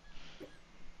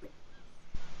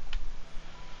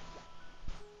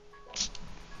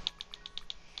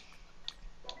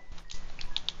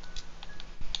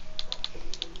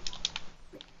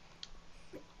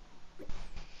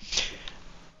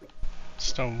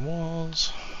 Stone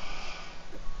walls.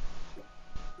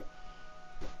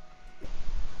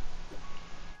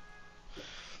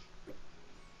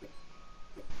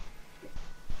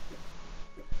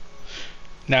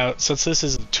 Now, since this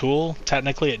is a tool,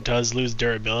 technically it does lose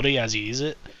durability as you use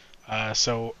it.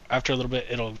 So after a little bit,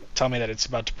 it'll tell me that it's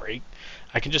about to break.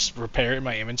 I can just repair it in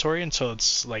my inventory until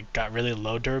it's like got really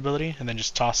low durability, and then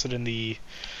just toss it in the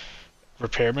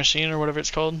repair machine or whatever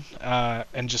it's called,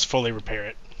 and just fully repair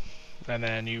it. And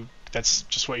then that's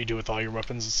just what you do with all your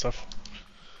weapons and stuff,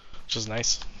 which is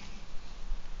nice.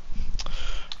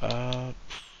 Do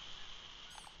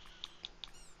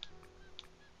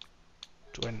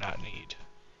I not need?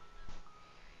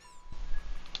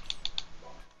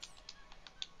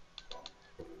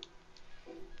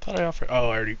 Thought I offered.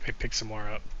 Oh, I picked some more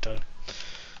up. Duh.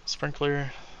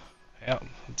 Sprinkler. Yep,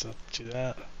 let's do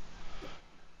that.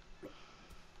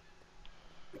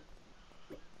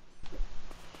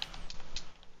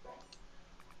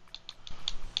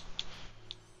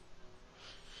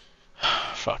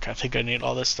 Fuck, I think I need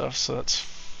all this stuff, so that's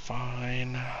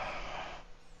fine.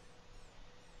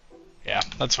 Yeah,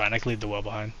 that's fine. I can leave the well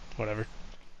behind. Whatever.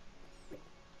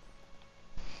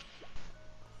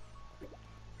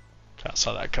 I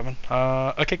saw that coming.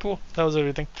 Okay, cool. That was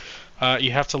everything.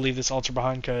 You have to leave this altar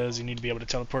behind because you need to be able to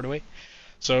teleport away.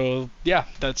 So, yeah,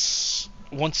 that's...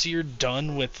 Once you're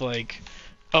done with, like...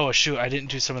 Oh, shoot, I didn't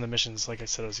do some of the missions like I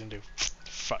said I was gonna do.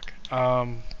 Fuck. How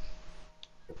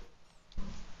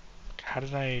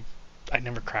did I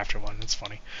never crafted one. It's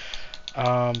funny.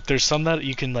 There's some that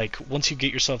you can, like, once you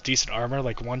get yourself decent armor,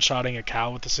 like one-shotting a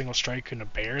cow with a single strike and a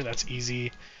bear, that's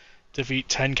easy. Defeat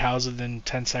 10 cows within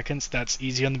 10 seconds. That's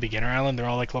easy on the beginner island. They're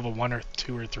all like level 1 or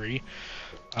 2 or 3.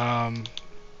 Cow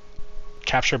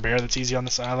capture bear, that's easy on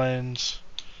this island.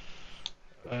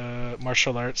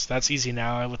 Martial arts, that's easy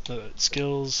now with the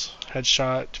skills.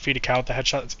 Headshot, defeat a cow with the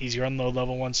headshot, that's easier on low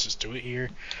level ones, just do it here.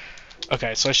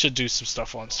 Okay, so I should do some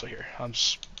stuff while I'm still here. I'm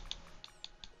just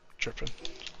tripping.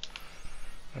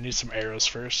 I need some arrows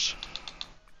first.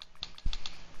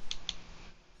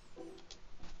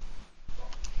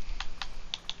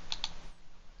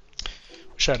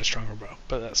 Wish I had a stronger bow,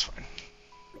 but that's fine.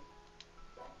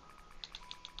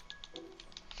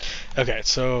 Okay,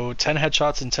 so 10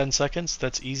 headshots in 10 seconds.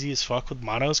 That's easy as fuck with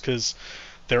monos because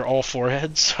they're all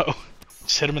foreheads, so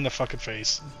just hit them in the fucking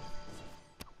face.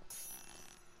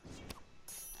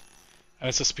 And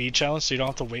it's a speed challenge, so you don't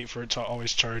have to wait for it to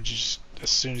always charge. You just, as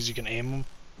soon as you can aim them.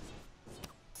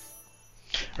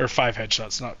 Or 5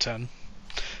 headshots, not 10.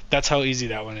 That's how easy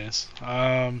that one is.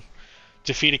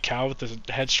 Defeat a cow with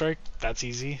the head strike. That's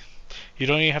easy. You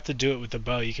don't even have to do it with the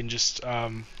bow. You can just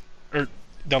or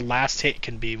the last hit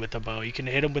can be with the bow. You can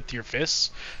hit them with your fists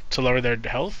to lower their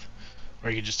health, or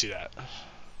you can just do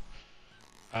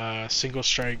that. Single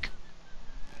strike.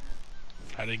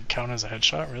 That didn't count as a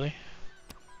headshot, really.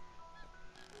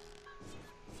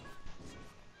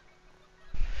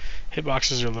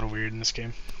 Hitboxes are a little weird in this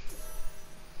game.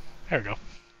 There we go.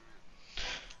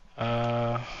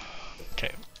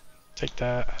 Okay, take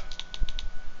that.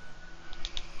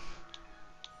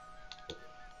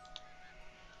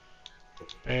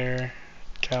 Bear,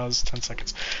 cows, 10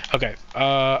 seconds. Okay,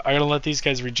 I gotta let these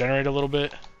guys regenerate a little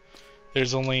bit.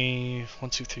 There's only 1,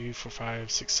 2, 3, 4,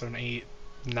 5, 6, 7, 8,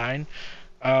 9.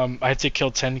 I have to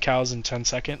kill 10 cows in 10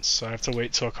 seconds, so I have to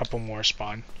wait till a couple more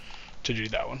spawn to do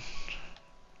that one.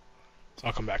 So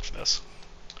I'll come back for this.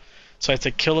 So I have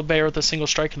to kill a bear with a single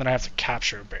strike, and then I have to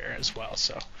capture a bear as well.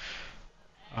 So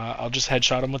I'll just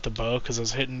headshot him with the bow because I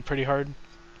was hitting pretty hard.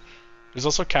 There's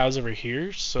also cows over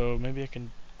here, so maybe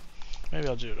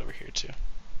I'll do it over here too.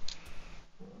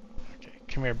 Okay,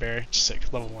 come here, bear. Just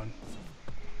sick, level 1.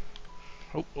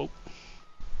 Oh, oh.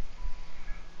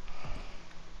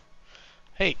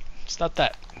 Hey, it's not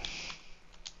that.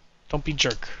 Don't be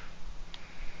jerk.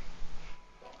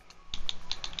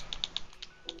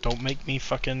 Don't make me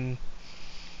fucking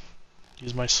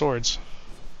use my swords.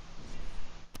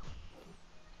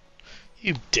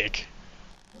 You dick.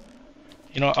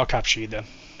 You know what? I'll capture you then.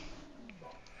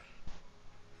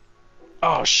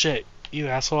 Oh shit. You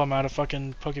asshole, I'm out of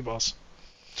fucking Pokeballs.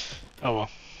 Oh well.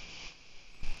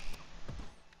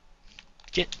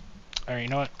 Get. Alright, you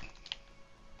know what?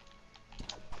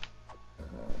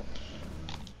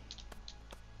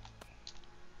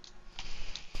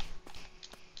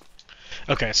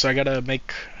 Okay, so I gotta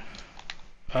make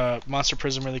Monster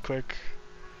Prism really quick.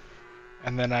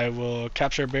 And then I will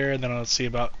capture a bear, and then I'll see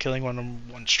about killing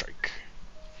one strike.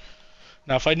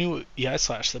 Now if I knew EI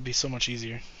Slash, that'd be so much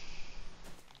easier.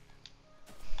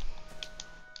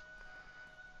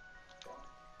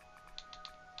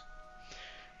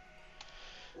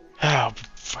 Oh,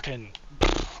 fucking...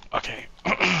 Okay.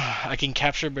 I can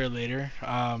capture a bear later,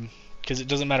 because it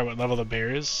doesn't matter what level the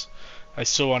bear is. I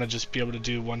still want to just be able to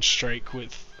do one strike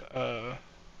with,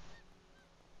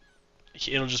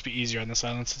 it'll just be easier on this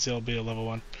island since it'll be a level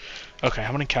 1. Okay,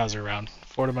 how many cows are around?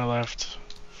 4 to my left,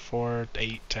 4,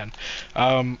 8, 10.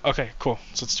 Okay, cool.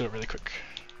 So let's do it really quick.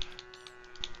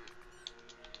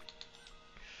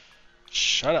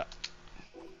 Shut up.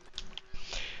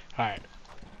 Alright.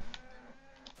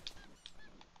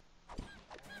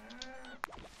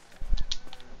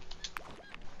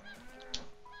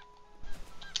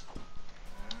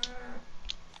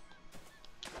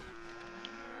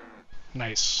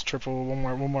 Nice. Triple, one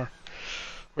more.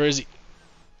 Where is he?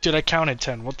 Dude, I counted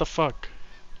 10. What the fuck?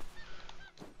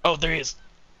 Oh, there he is.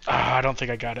 Ah, I don't think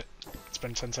I got it. It's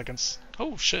been 10 seconds.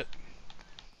 Oh, shit.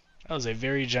 That was a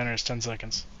very generous 10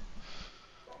 seconds.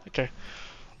 Okay.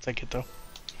 I'll take it, though.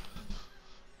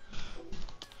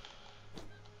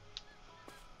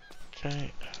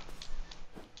 Okay.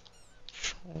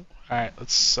 Alright,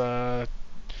 let's,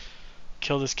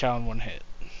 kill this cow in one hit.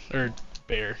 Or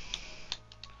bear.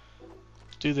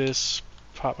 Do this,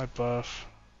 pop my buff.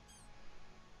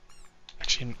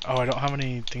 Actually, oh, I don't have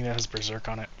anything that has Berserk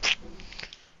on it.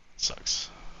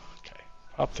 Sucks. Okay,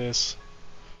 pop this.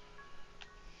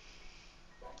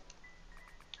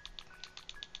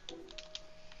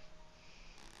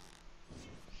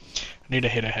 I need to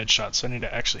hit a headshot, so I need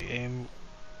to actually aim.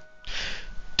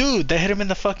 Dude, they hit him in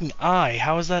the fucking eye.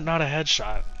 How is that not a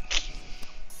headshot?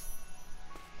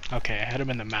 Okay, I hit him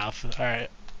in the mouth.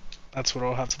 Alright, that's what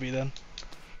it'll have to be then.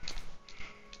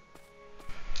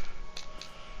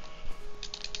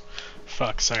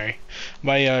 Fuck, sorry.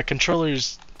 My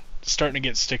controller's starting to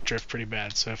get stick drift pretty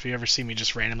bad. So if you ever see me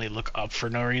just randomly look up for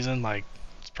no reason, like,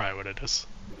 that's probably what it is.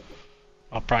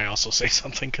 I'll probably also say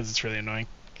something because it's really annoying.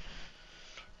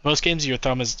 Most games your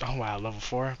thumb is, oh wow, level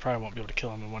 4. Probably won't be able to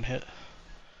kill him in one hit.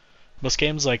 Most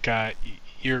games, like,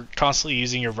 you're constantly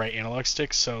using your right analog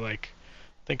stick, so, like,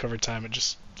 I think over time it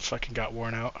just fucking got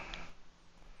worn out.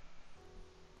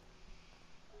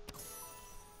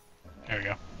 There we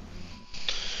go.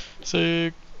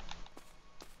 Sick.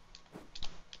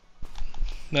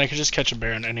 Then I could just catch a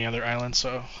bear on any other island,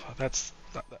 so that's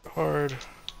not that hard.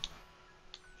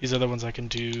 These other ones I can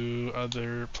do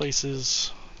other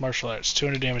places. Martial arts,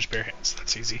 200 damage, bare hands.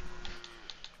 That's easy.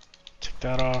 Take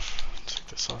that off. Take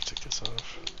this off. Take this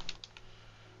off.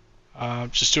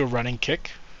 Just do a running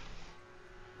kick.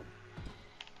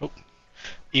 Oh,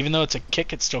 even though it's a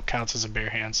kick, it still counts as a bare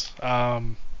hands. But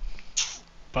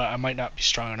I might not be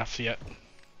strong enough yet.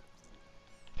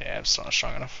 Yeah, I'm still not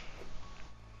strong enough.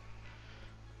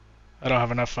 I don't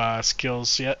have enough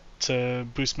skills yet to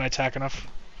boost my attack enough.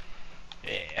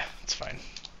 Yeah, it's fine.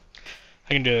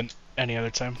 I can do it any other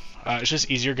time. It's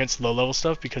just easier against low level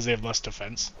stuff because they have less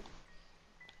defense.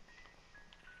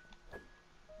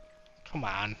 Come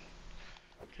on.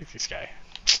 Kick this guy.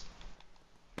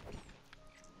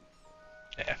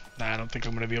 Yeah, nah, I don't think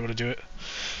I'm going to be able to do it.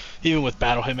 Even with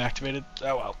Battle Hymn activated.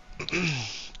 Oh well.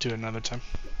 Do it another time.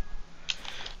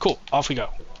 Cool, off we go.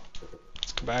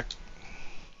 Let's go back.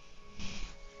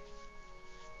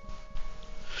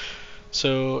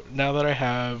 So now that I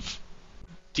have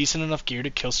decent enough gear to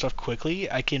kill stuff quickly,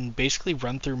 I can basically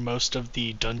run through most of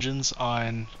the dungeons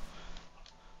on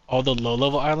all the low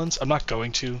level islands. I'm not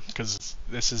going to because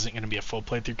this isn't going to be a full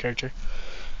playthrough character.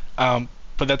 But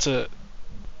that's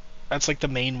like the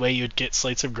main way you'd get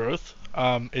slates of growth,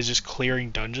 is just clearing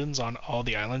dungeons on all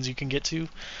the islands you can get to,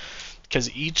 because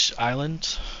each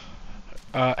island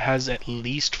has at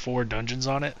least 4 dungeons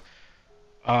on it.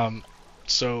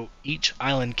 So each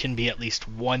island can be at least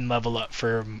 1 level up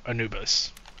for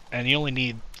Anubis, and you only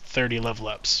need 30 level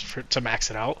ups to max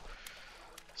it out.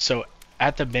 So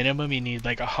at the minimum, you need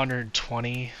like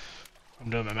 120. I'm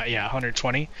doing my math. Yeah,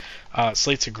 120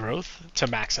 slates of growth to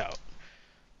max out,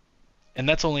 and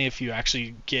that's only if you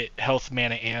actually get health,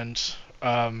 mana, and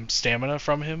stamina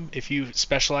from him. If you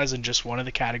specialize in just one of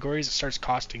the categories, it starts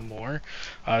costing more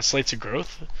slates of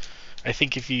growth. I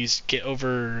think if you get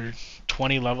over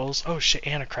 20 levels... Oh shit,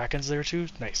 and a Kraken's there too?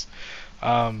 Nice.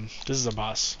 This is a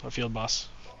boss, a field boss.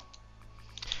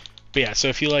 But yeah, so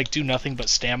if you like do nothing but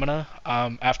stamina,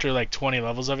 after like 20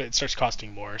 levels of it, it starts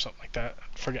costing more or something like that.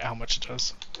 I forget how much it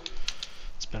does.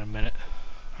 It's been a minute.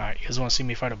 Alright, you guys want to see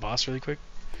me fight a boss really quick?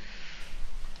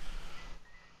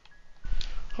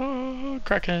 Oh,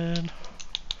 Kraken!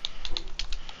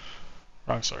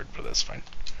 Wrong sword, but that's fine.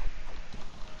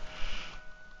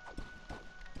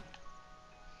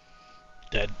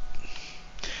 Dead.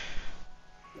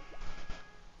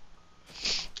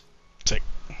 Sick.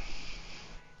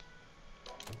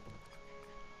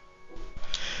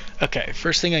 Okay,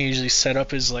 first thing I usually set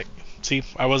up is like, see,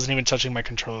 I wasn't even touching my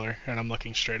controller, and I'm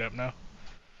looking straight up now.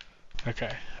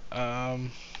 Okay, and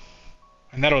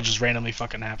that'll just randomly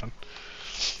fucking happen.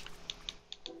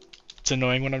 It's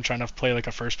annoying when I'm trying to play like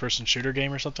a first-person shooter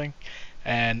game or something,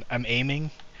 and I'm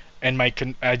aiming, and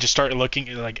I just start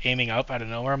looking, like aiming up out of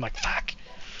nowhere. I'm like, fuck.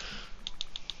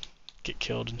 Get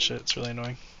killed and shit. It's really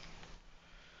annoying.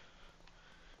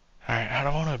 Alright, I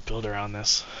don't want to build around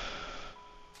this.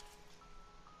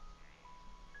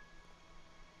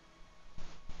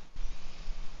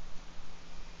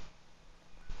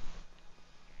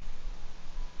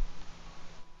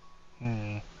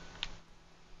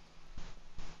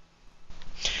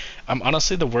 I'm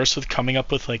honestly the worst with coming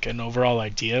up with like an overall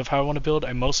idea of how I want to build.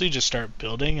 I mostly just start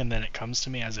building and then it comes to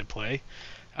me as I play.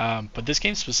 But this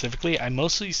game specifically, I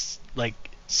mostly like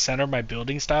center my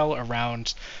building style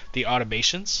around the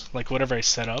automations, like whatever I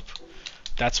set up.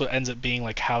 That's what ends up being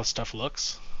like how stuff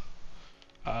looks.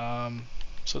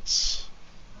 So it's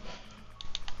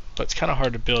kind of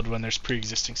hard to build when there's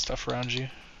pre-existing stuff around you.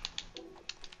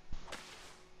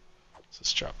 So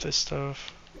let's drop this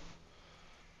stuff.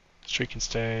 This tree can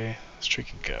stay. This tree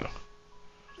can go.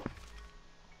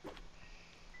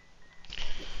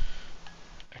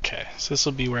 Okay, so this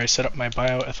will be where I set up my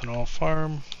bioethanol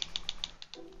farm.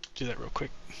 Do that real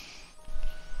quick.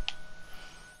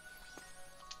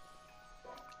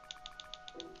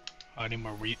 I need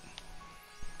more wheat.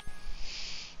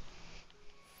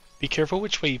 Be careful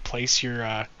which way you place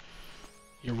your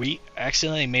wheat. I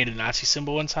accidentally made a Nazi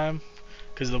symbol one time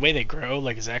because the way they grow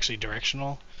like is actually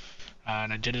directional,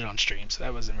 and I did it on stream, so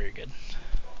that wasn't very good.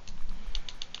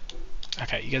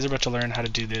 Okay, you guys are about to learn how to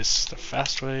do this the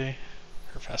fast way.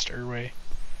 or faster way.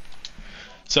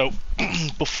 So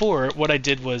before, what I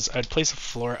did was I'd place a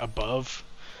floor above,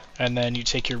 and then you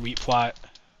take your wheat plot,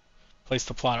 place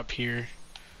the plot up here,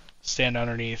 stand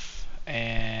underneath,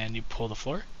 and you pull the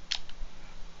floor.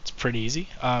 It's pretty easy.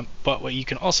 But what you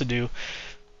can also do,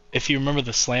 if you remember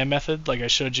the slam method, like I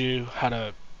showed you how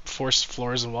to force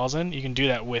floors and walls in, you can do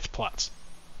that with plots.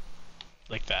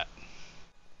 Like that.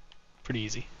 Pretty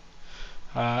easy.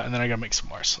 And then I gotta make some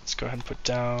more, so let's go ahead and put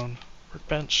down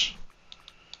workbench.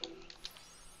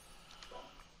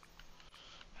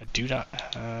 I do not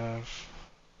have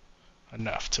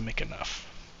enough to make enough.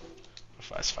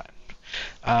 That's fine.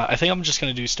 I think I'm just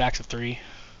going to do stacks of 3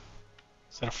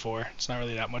 instead of 4. It's not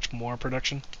really that much more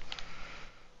production.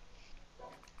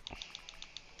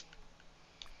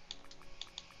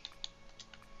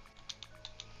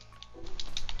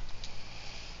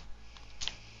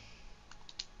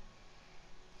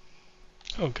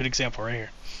 Oh, good example right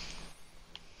here.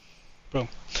 Boom.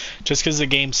 Just because the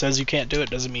game says you can't do it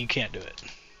doesn't mean you can't do it.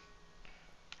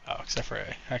 Oh, except for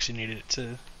I actually needed it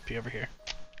to be over here.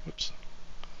 Oops.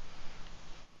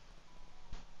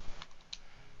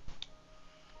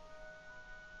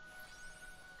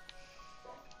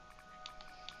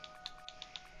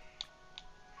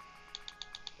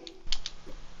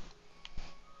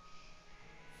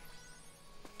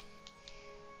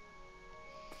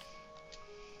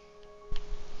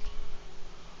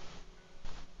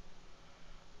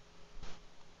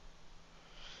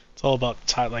 It's all about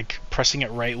like pressing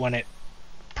it right when it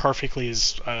perfectly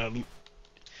is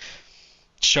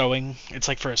showing. It's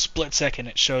like for a split second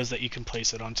it shows that you can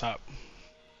place it on top.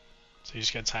 So you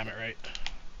just gotta time it right.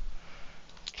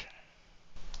 Okay.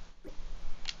 Move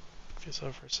this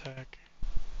over for a sec.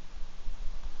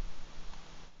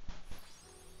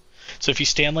 So if you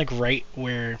stand like right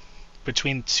where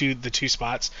between the two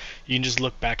spots, you can just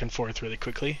look back and forth really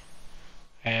quickly.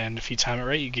 And if you time it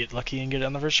right, you get lucky and get it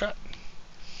on the first shot.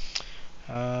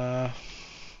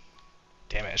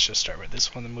 Damn it, I should start with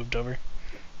this one that moved over.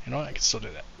 You know what, I can still do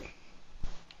that.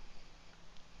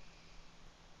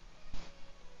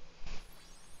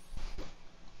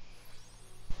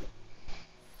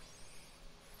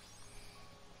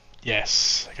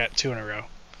 Yes, I got 2 in a row.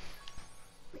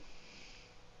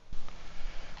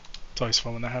 It's always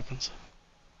fun when that happens.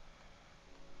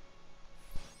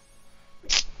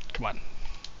 Come on.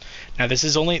 Now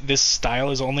this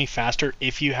style is only faster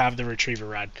if you have the retriever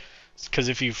rod. Because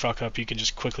if you fuck up, you can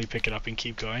just quickly pick it up and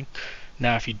keep going.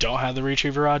 Now if you don't have the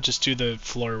retriever rod, just do the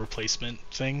floor replacement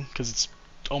thing, because it's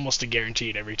almost a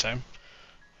guaranteed every time.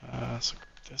 So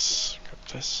grab this, grab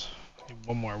this. I need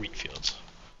 1 more wheat field.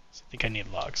 So I think I need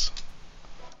logs.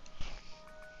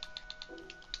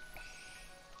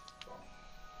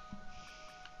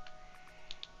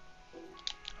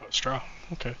 Oh, straw.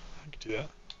 Okay, I can do that.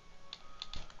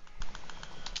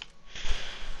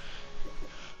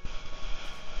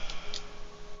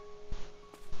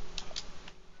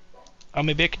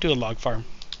 Maybe I could do a log farm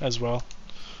as well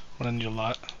when I need a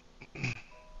lot.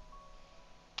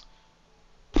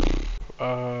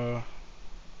 I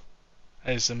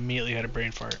just immediately had a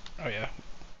brain fart. Oh yeah,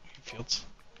 fields.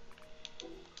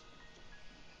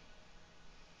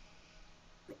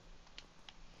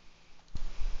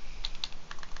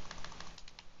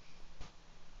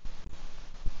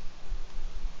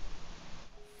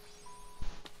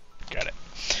 Got it.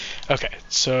 Okay,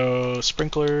 so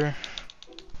sprinkler.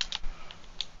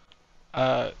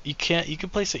 You can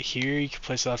place it here, you can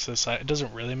place it off to the side, it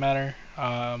doesn't really matter.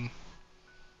 I'll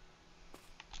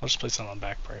just place it on the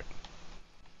back part.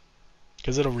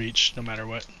 Because it'll reach no matter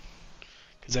what.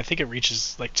 Because I think it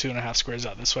reaches like 2.5 squares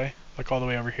out this way, like all the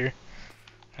way over here.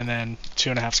 And then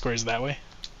 2.5 squares that way.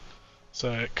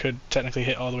 So it could technically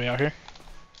hit all the way out here.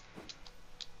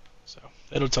 So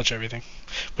it'll touch everything.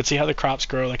 But see how the crops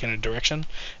grow like in a direction?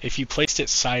 If you placed it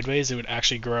sideways, it would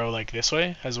actually grow like this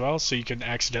way as well, so you can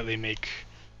accidentally make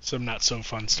some not so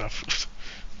fun stuff.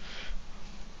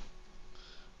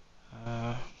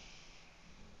 Oh,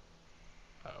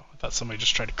 I thought somebody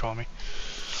just tried to call me.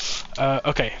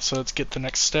 Okay, so let's get the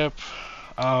next step.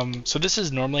 So this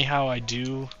is normally how I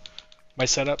do my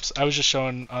setups. I was just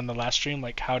showing on the last stream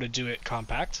like how to do it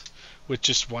compact with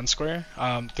just 1 square.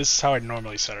 This is how I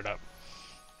normally set it up.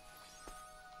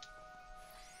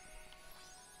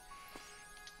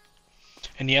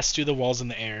 And yes, do the walls in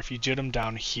the air. If you did them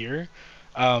down here,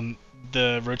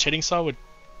 the rotating saw would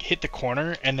hit the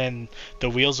corner, and then the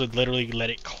wheels would literally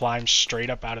let it climb straight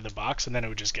up out of the box, and then it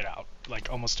would just get out,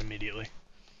 like almost immediately.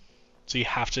 So you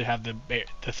have to have the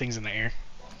things in the air,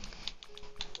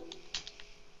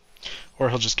 or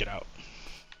he'll just get out.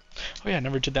 Oh yeah, I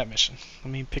never did that mission.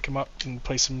 Let me pick him up and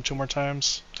place him 2 more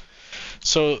times.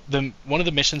 So the one of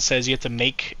the missions says you have to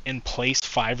make and place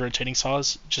 5 rotating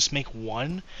saws. Just make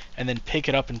one, and then pick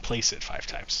it up and place it 5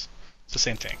 times. It's the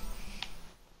same thing.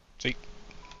 See?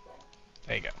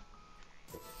 There you go.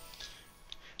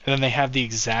 And then they have the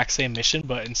exact same mission,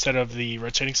 but instead of the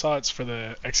rotating saw, it's for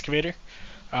the excavator.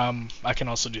 I can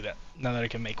also do that now that I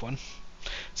can make one.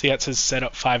 So yeah, it says set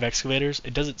up 5 excavators.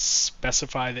 It doesn't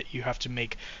specify that you have to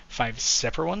make 5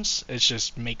 separate ones. It's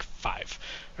just make 5,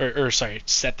 or sorry,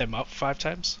 set them up 5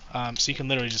 times. So you can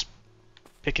literally just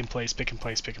pick and place, pick and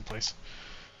place, pick and place.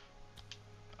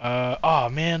 Oh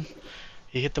man,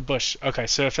 he hit the bush. Okay,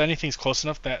 so if anything's close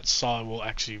enough, that saw will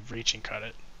actually reach and cut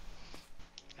it.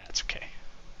 That's okay.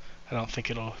 I don't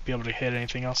think it'll be able to hit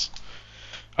anything else.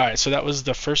 Alright, so that was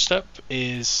the first step,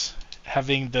 is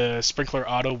having the sprinkler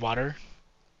auto water.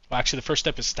 Well, actually, the first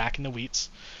step is stacking the wheats,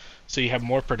 so you have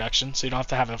more production, so you don't have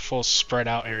to have a full spread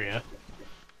out area.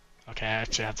 Okay, I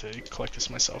actually have to collect this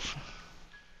myself.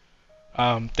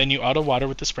 Then you auto water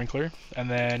with the sprinkler, and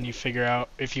then you figure out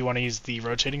if you want to use the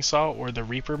rotating saw or the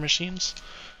reaper machines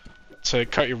to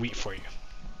cut your wheat for you.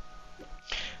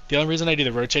 The only reason I do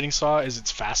the rotating saw is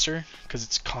it's faster, because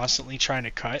it's constantly trying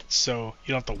to cut, so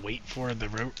you don't have to wait for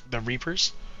the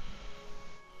reapers.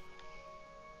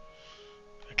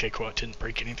 Okay, cool, it didn't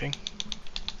break anything.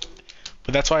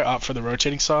 But that's why I opt for the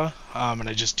rotating saw, and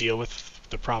I just deal with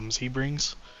the problems he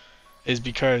brings, is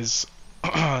because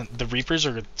the reapers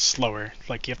are slower.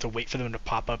 Like, you have to wait for them to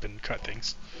pop up and cut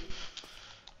things.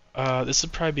 This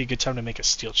would probably be a good time to make a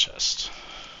steel chest.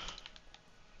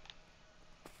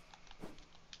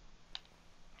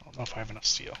 I don't know if I have enough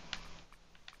steel.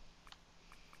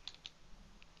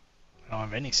 I don't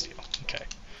have any steel. Okay.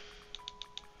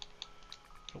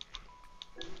 Nope.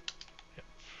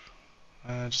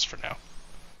 Yep. Just for now.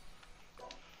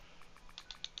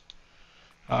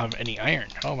 Any iron?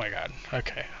 Oh my god.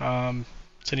 Okay. So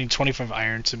I need 25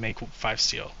 iron to make 5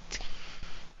 steel.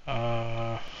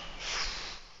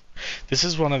 This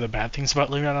is one of the bad things about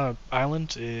living on an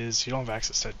island, is you don't have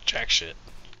access to jack shit.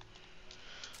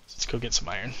 So let's go get some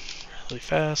iron really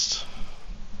fast.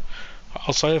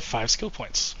 Also, I have 5 skill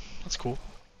points. That's cool.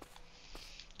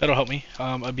 That'll help me.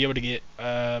 I'll be able to get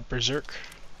Berserk.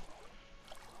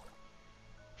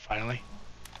 Finally.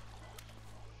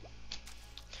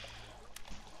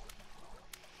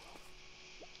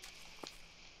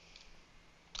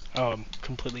 Oh, I'm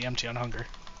completely empty on hunger.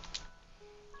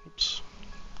 Oops.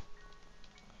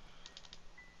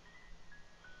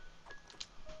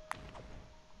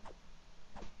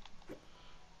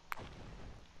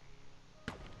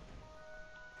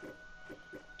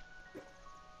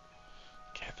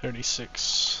 Okay,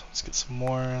 36. Let's get some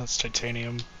more. That's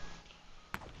titanium.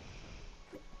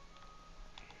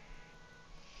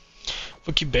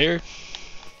 Fuck you, bear.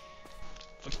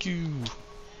 Fuck you.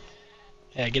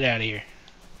 Yeah, get out of here.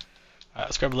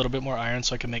 Let's grab a little bit more iron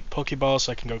so I can make Pokeballs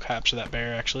so I can go capture that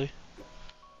bear, actually.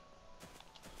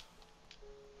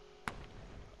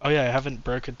 Oh yeah, I haven't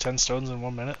broken 10 stones in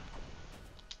 1 minute.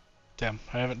 Damn,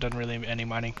 I haven't done really any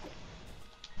mining.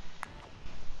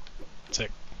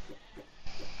 Sick.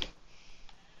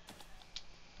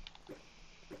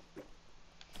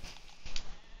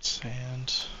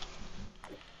 Sand.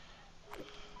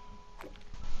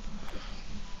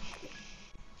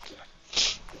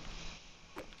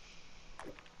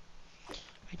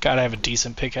 Gotta have a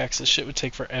decent pickaxe. This shit would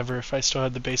take forever if I still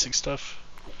had the basic stuff.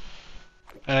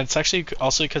 And it's actually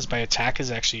also because my attack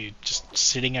is actually just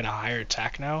sitting at a higher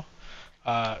attack now.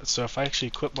 So if I actually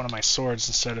equip one of my swords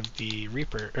instead of the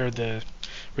Reaper, or the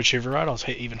Retriever Rod, I'll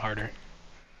hit even harder.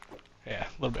 Yeah,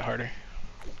 a little bit harder.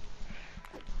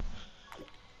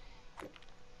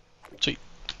 Sweet.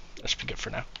 That should be good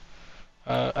for now.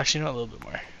 Actually, no, a little bit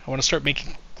more. I want to start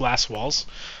making glass walls,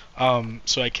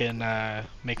 so I can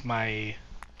make my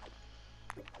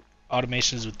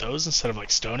automations with those instead of like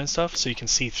stone and stuff, so you can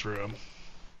see through them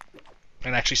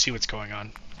and actually see what's going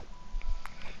on,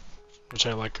 which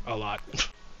I like a lot.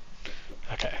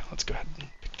 Okay, let's go ahead and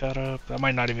pick that up. That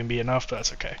might not even be enough, but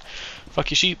that's okay.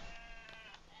 Fuck you, sheep.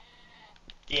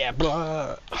 Yeah,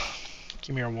 blah.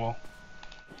 Give me your wall.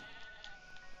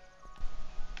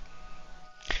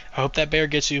 I hope that bear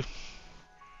gets you.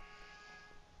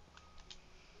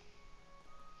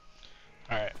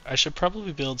 Alright, I should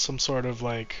probably build some sort of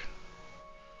like...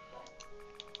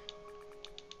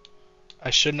 I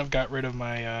shouldn't have got rid of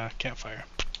my campfire.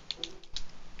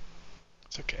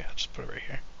 It's okay, I'll just put it right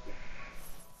here.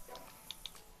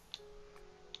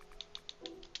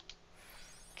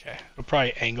 Okay, I'll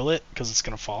probably angle it because it's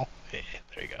gonna fall. Yeah,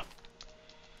 there you go.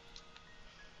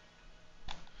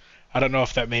 I don't know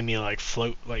if that made me like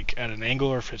float like at an angle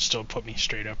or if it still put me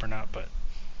straight up or not, but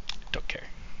don't care.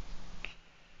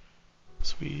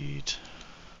 Sweet.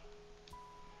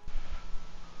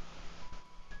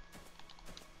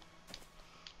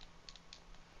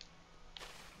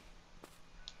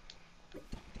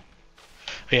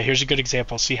 Yeah, here's a good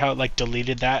example. See how it like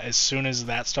deleted that as soon as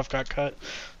that stuff got cut?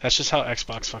 That's just how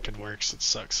Xbox fucking works. It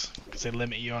sucks because they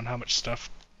limit you on how much stuff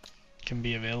can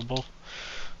be available.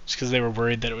 Just because they were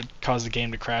worried that it would cause the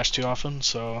game to crash too often,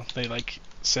 so they like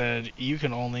said you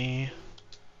can only.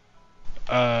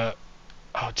 Oh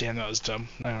damn, that was dumb.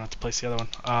 I don't have to place the other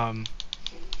one.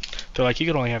 They're like you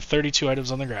can only have 32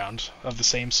 items on the ground of the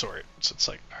same sort. So it's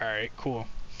like, all right, cool.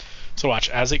 So watch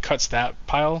as it cuts that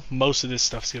pile, most of this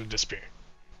stuff's gonna disappear.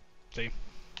 See?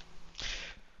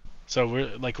 So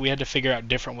we had to figure out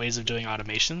different ways of doing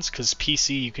automations because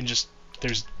PC you can just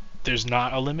there's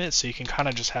not a limit, so you can kind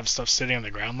of just have stuff sitting on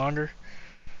the ground longer.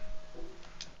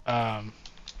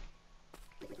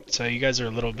 So you guys are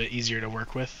a little bit easier to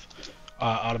work with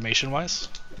automation wise.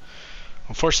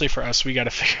 Unfortunately for us, we got to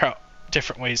figure out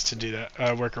different ways to do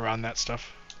that, work around that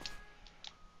stuff.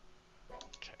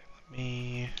 Okay, let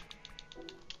me.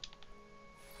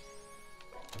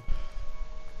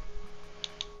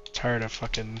 Tired of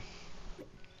fucking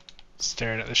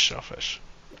staring at this shellfish.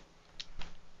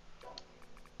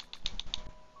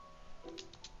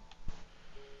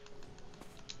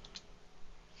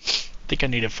 I think I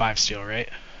needed 5 steel, right?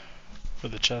 For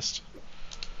the chest.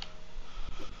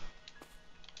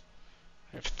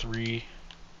 I have 3.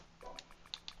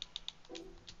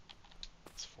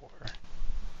 That's 4.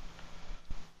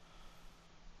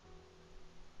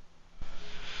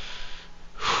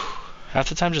 Half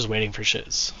the time just waiting for shit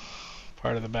is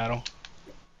part of the battle.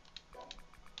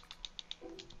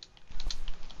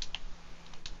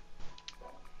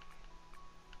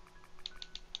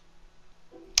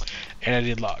 And I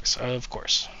did logs, of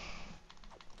course.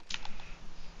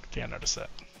 I think I noticed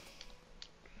that.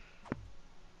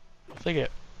 If they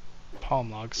get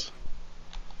palm logs.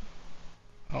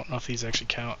 I don't know if these actually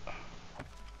count.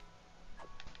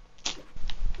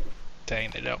 Dang,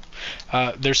 they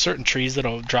don't. There's certain trees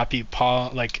that'll drop you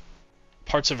like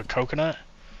parts of a coconut,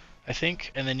 I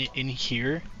think, and then in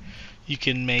here you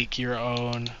can make your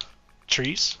own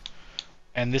trees.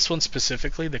 And this one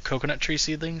specifically, the coconut tree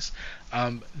seedlings,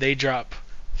 they drop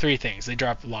 3 things. They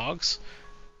drop logs,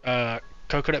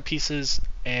 coconut pieces,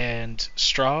 and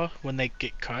straw when they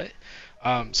get cut.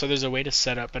 So there's a way to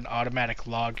set up an automatic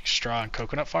log, straw, and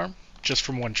coconut farm just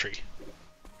from one tree.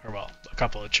 Or well, a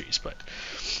couple of trees, but...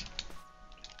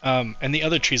 and the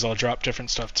other trees all drop different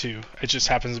stuff too. It just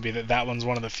happens to be that that one's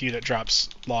one of the few that drops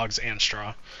logs and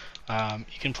straw.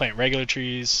 You can plant regular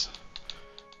trees.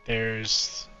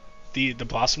 There's... The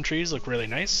blossom trees look really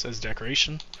nice as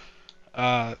decoration.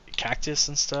 Cactus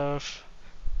and stuff.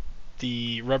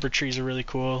 The rubber trees are really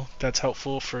cool. That's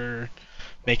helpful for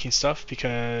making stuff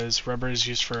because rubber is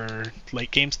used for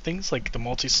late game things like the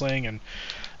multi-sling and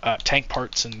tank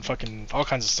parts and fucking all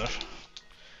kinds of stuff.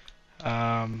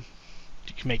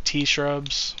 You can make tea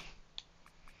shrubs.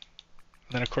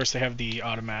 And then of course they have the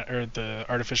the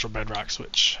artificial bedrocks,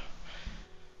 which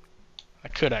I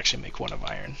could actually make one of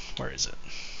iron. Where is it?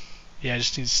 Yeah, I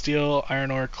just need steel, iron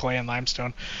ore, clay, and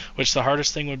limestone, which the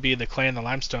hardest thing would be the clay and the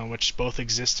limestone, which both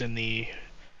exist in the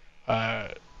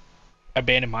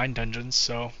abandoned mine dungeons,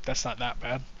 so that's not that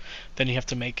bad. Then you have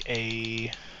to make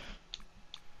a...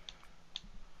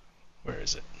 Where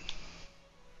is it?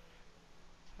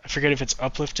 I forget if it's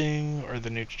uplifting or the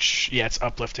new... Yeah, it's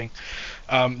uplifting.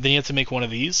 Then you have to make one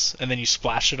of these, and then you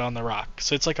splash it on the rock.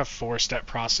 So it's like a 4-step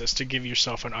process to give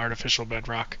yourself an artificial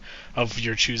bedrock of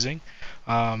your choosing.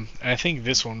 And I think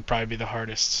this one would probably be the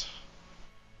hardest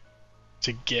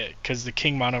to get, because the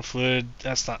King Mono Fluid,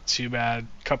 that's not too bad.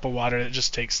 Cup of water, it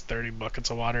just takes 30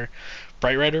 buckets of water.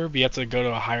 Bright Red Herb, you have to go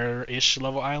to a higher-ish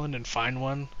level island and find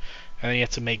one. And then you have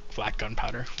to make black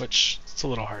gunpowder, which it's a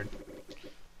little hard.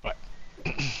 But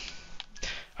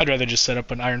I'd rather just set up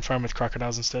an iron farm with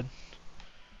crocodiles instead.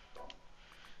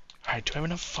 Alright, do I have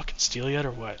enough fucking steel yet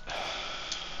or what?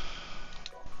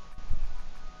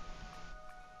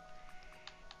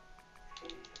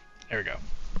 There we go.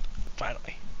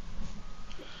 Finally.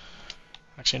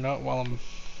 Actually, no, while I'm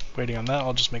waiting on that,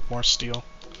 I'll just make more steel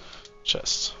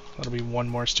chests. That'll be one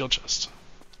more steel chest.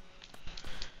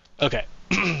 Okay.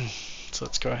 So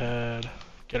let's go ahead,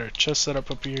 get our chest set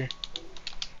up here.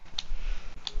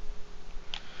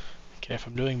 Okay, if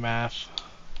I'm doing math,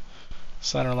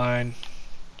 center line,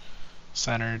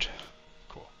 centered,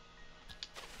 cool.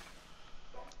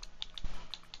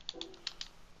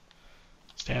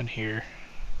 It's down here.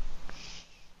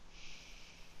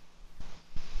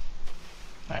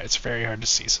 Alright, it's very hard to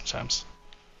see sometimes.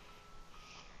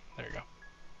 There you go.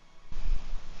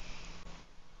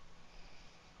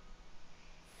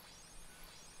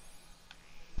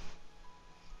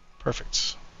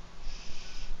 Perfect.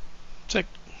 Sick.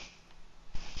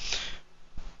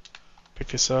 Pick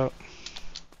this up.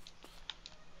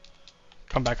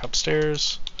 Come back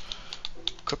upstairs.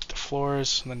 Equip the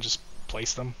floors, and then just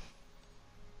place them.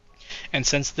 And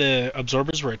since the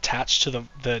absorbers were attached to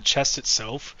the chest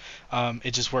itself,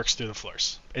 it just works through the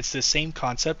floors. It's the same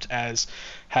concept as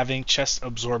having chests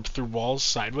absorb through walls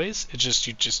sideways. It's just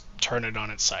you just turn it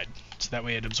on its side, so that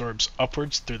way it absorbs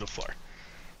upwards through the floor.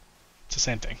 It's the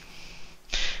same thing.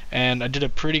 And I did a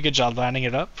pretty good job lining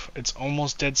it up. It's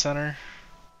almost dead center,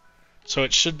 so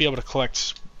it should be able to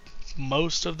collect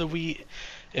most of the wheat.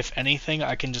 If anything,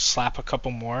 I can just slap a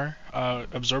couple more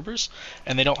absorbers,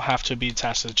 and they don't have to be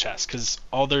attached to the chest, because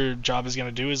all their job is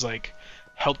going to do is like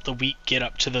help the wheat get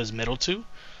up to those middle two.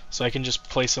 So I can just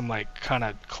place them like kind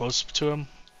of close to them,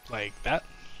 like that,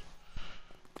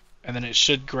 and then it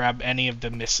should grab any of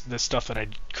the stuff that I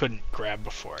couldn't grab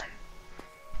before.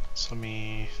 So let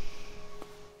me.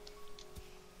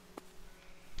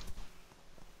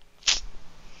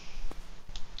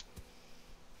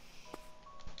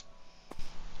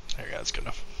 There you go, that's good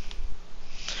enough.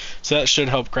 So that should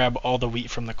help grab all the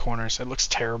wheat from the corners. It looks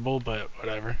terrible, but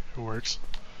whatever, it works.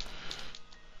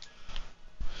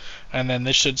 And then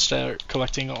this should start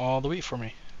collecting all the wheat for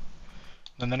me.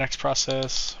 Then the next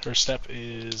process, or step,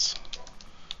 is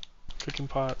cooking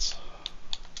pots.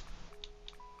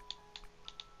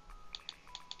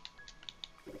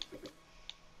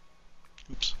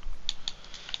 Oops.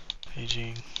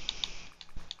 Aging.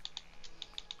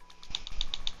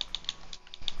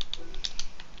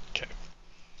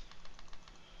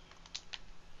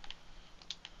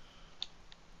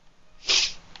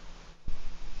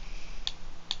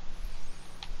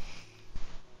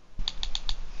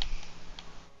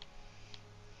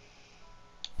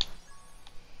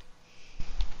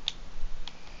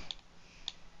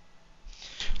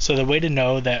 So the way to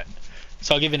know that,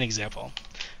 so I'll give you an example.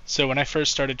 So when I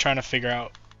first started trying to figure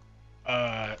out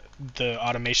the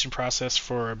automation process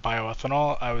for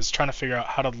bioethanol, I was trying to figure out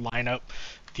how to line up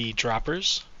the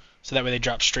droppers so that way they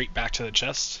drop straight back to the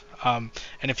chest. And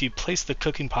if you place the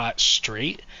cooking pot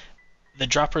straight, the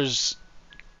droppers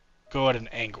go at an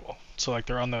angle. So like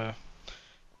they're on the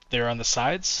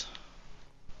sides.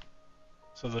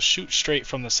 So they'll shoot straight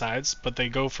from the sides, but they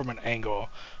go from an angle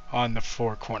on the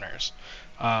four corners.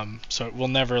 So it will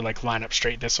never like line up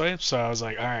straight this way. So I was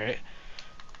like, all right,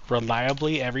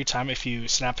 reliably every time, if you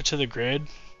snap it to the grid,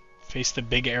 face the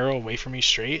big arrow away from me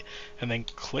straight, and then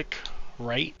click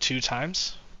right 2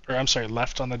 times, or I'm sorry,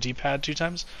 left on the D-pad 2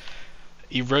 times,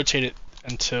 you rotate it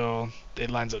until it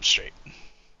lines up straight.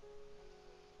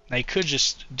 Now you could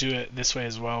just do it this way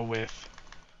as well with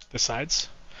the sides.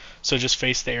 So just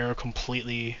face the arrow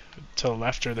completely to the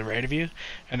left or the right of you,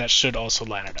 and that should also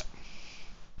line it up.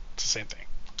 It's the same thing.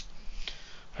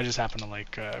 I just happen to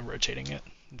like rotating it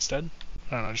instead.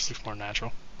 I don't know, it just looks more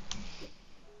natural.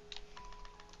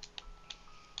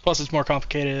 Plus it's more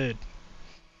complicated.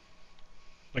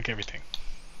 Like everything.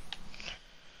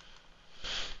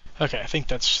 Okay, I think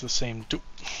that's the same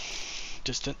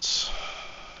distance.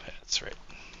 Yeah, that's right.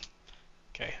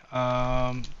 Okay,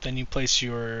 then you place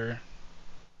your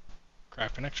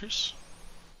craft connectors.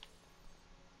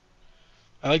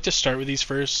 I like to start with these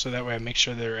first, so that way I make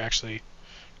sure they're actually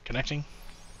connecting.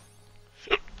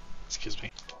 Excuse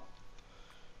me.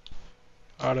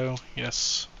 Auto,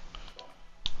 yes.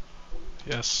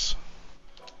 Yes.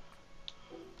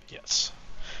 Yes.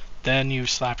 Then you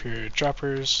slap your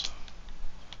droppers.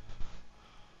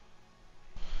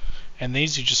 And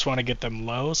these you just want to get them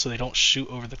low so they don't shoot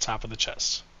over the top of the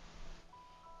chest.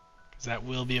 Because that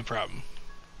will be a problem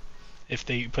if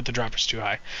they put the droppers too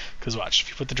high. Because watch, if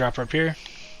you put the dropper up here,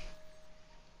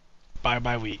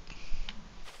 bye-bye wheat.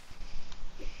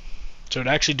 So it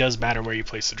actually does matter where you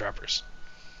place the droppers.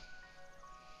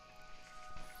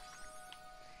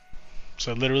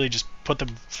 So literally just put them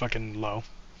fucking low.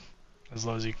 As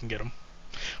low as you can get them.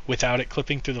 Without it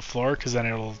clipping through the floor, because then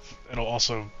it'll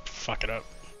also fuck it up.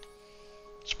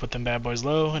 Just put them bad boys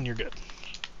low and you're good.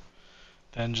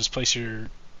 Then just place your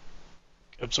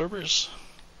absorbers.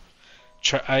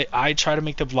 I try to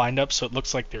make them lined up so it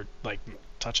looks like they're like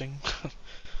touching.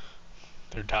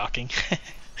 They're docking.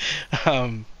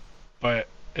 But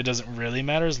it doesn't really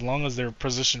matter as long as they're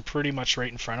positioned pretty much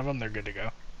right in front of them. They're good to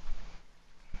go.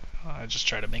 I just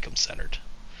try to make them centered.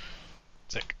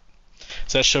 Sick.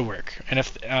 So that should work. And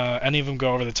if any of them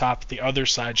go over the top, the other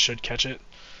side should catch it.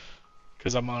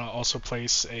 Because I'm going to also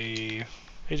place a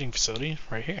aging facility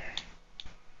right here.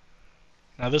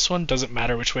 Now this one doesn't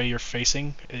matter which way you're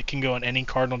facing. It can go in any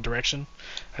cardinal direction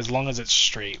as long as it's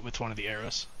straight with one of the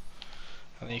arrows.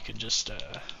 And then you can just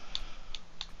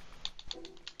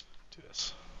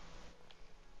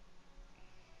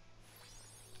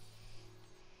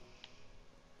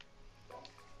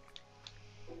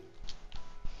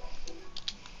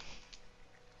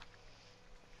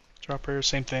dropper,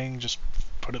 same thing, just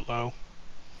put it low.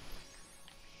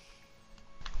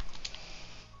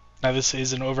 Now this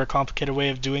is an overcomplicated way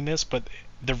of doing this, but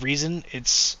the reason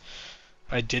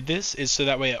I did this is so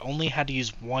that way I only had to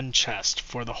use one chest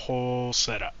for the whole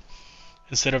setup.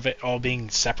 Instead of it all being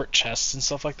separate chests and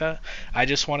stuff like that, I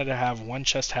just wanted to have one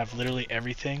chest have literally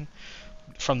everything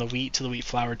from the wheat to the wheat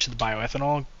flour to the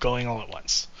bioethanol going all at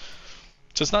once.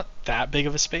 So it's not that big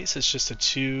of a space, it's just a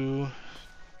 2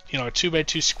 by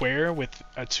 2 square with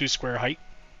a 2 square height,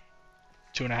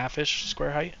 2.5-ish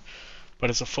square height, but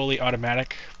it's a fully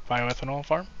automatic bioethanol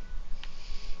farm.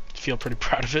 I feel pretty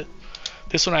proud of it.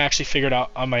 This one I actually figured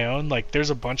out on my own. Like, there's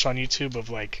a bunch on YouTube of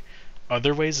like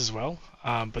other ways as well,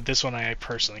 but this one I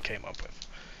personally came up with,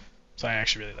 so I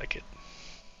actually really like it.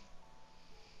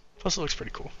 Plus it looks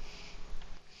pretty cool.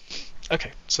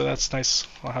 Okay, so that's nice.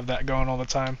 I'll have that going all the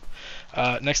time.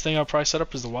 Next thing I'll probably set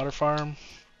up is the water farm.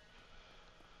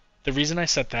 The reason I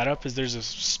set that up is there's a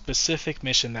specific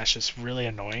mission that's just really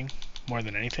annoying more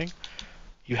than anything.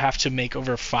 You have to make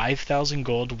over 5,000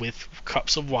 gold with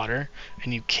cups of water,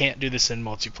 and you can't do this in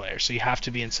multiplayer. So you have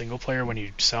to be in single player when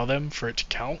you sell them for it to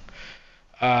count.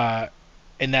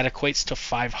 And that equates to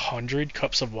 500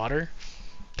 cups of water.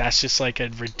 That's just like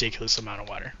a ridiculous amount of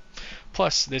water.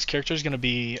 Plus, this character is going to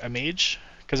be a mage,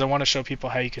 because I want to show people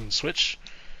how you can switch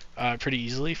pretty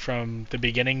easily from the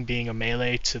beginning being a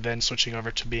melee to then switching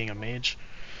over to being a mage.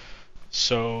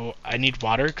 So I need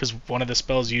water because one of the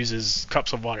spells uses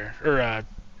cups of water, or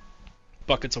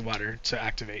buckets of water to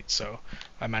activate, so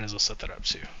I might as well set that up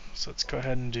too. So let's go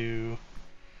ahead and do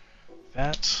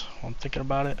that while I'm thinking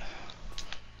about it.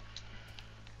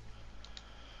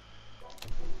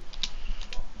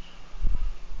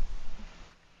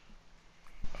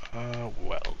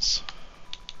 Wells.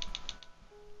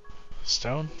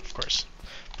 Stone, of course.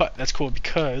 But that's cool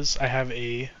because I have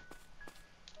a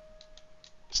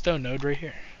stone node right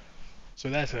here. So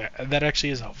that actually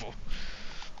is helpful.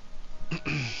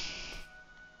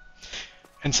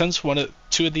 And since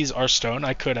two of these are stone,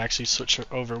 I could actually switch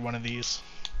over one of these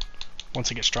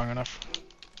once I get strong enough.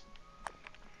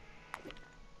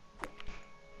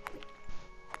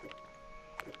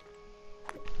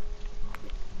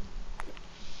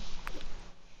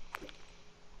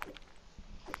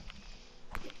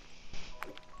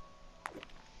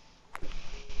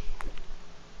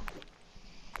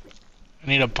 I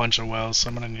need a bunch of wells, so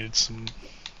I'm gonna need some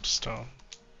stone.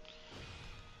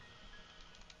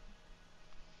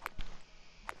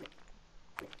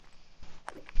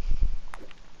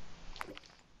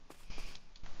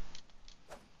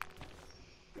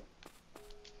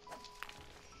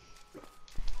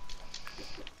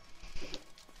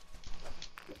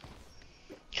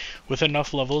 With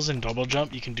enough levels in double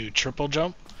jump, you can do triple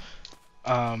jump,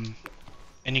 and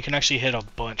you can actually hit a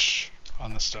bunch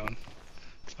on the stone.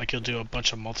 Like, you'll do a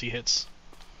bunch of multi-hits.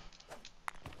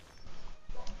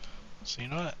 So you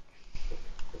know what?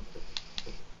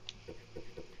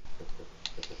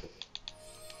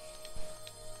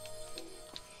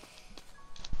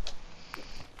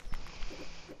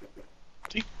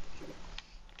 See?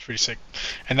 It's pretty sick.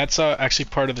 And that's actually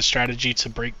part of the strategy to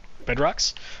break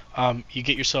bedrocks. You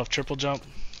get yourself triple jump,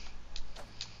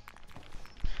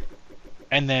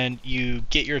 and then you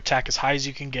get your attack as high as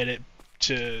you can get it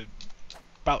to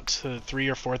about to 3,000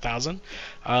 or 4,000.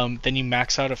 Then you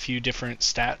max out a few different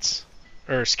stats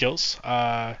or skills,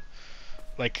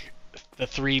 like the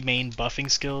 3 main buffing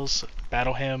skills: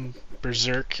 Battle Hymn,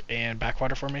 Berserk, and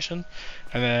Backwater Formation.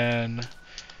 And then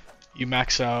you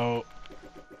max out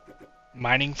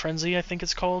Mining Frenzy, I think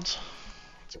it's called.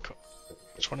 What's it called?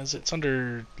 Which one is it? It's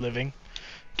under Living.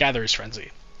 Gatherer's Frenzy.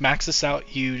 Max this out,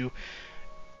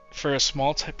 for a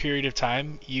small period of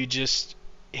time, you just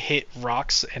hit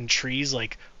rocks and trees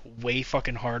like way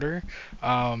fucking harder.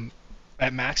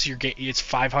 At max, it's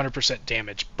 500%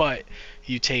 damage, but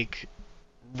you take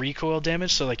recoil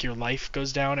damage, so like your life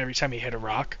goes down every time you hit a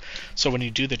rock. So when you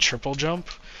do the triple jump,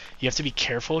 you have to be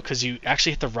careful because you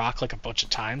actually hit the rock like a bunch of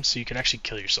times, so you can actually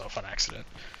kill yourself on accident.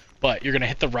 But you're going to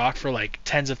hit the rock for like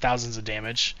tens of thousands of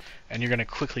damage, and you're going to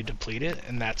quickly deplete it,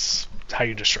 and that's how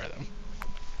you destroy them.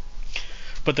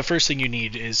 But the first thing you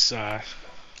need is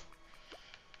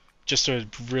just a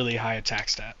really high attack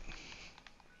stat.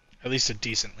 At least a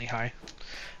decently high.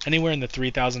 Anywhere in the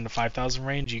 3,000 to 5,000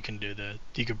 range, you can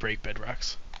break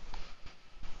bedrocks.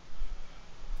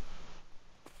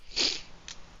 Okay,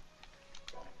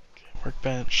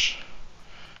 workbench,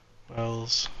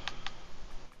 wells,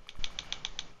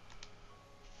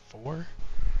 4.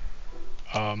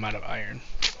 Oh, I'm out of iron.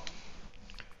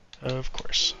 Of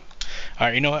course.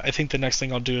 Alright, you know what? I think the next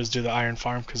thing I'll do is do the iron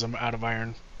farm because I'm out of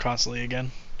iron constantly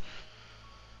again.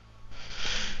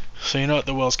 So you know what,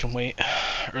 the wells can wait,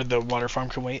 or the water farm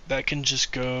can wait. That can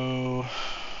just go.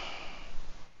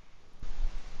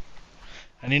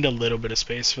 I need a little bit of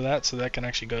space for that, so that can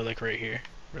actually go like right here,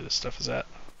 where this stuff is at.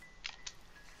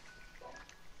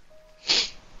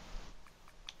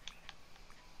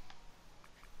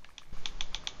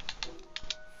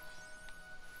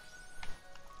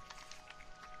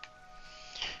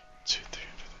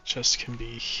 Chest can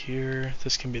be here.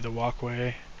 This can be the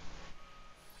walkway.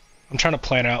 I'm trying to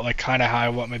plan out like kind of how I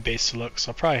want my base to look,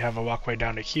 so I'll probably have a walkway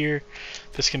down to here.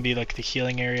 This can be like the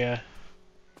healing area.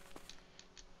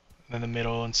 And then the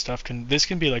middle and stuff can. This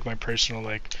can be like my personal,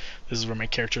 like, this is where my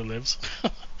character lives.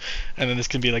 And then this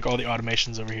can be like all the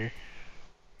automations over here.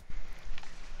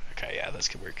 Okay, yeah, this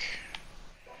could work.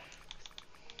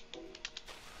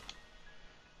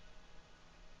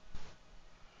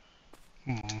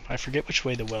 I forget which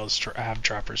way the wells have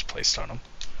droppers placed on them.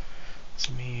 So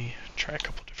let me try a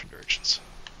couple different directions.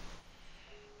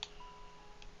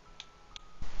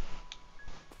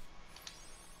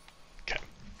 Okay.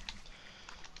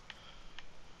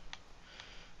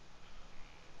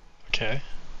 Okay.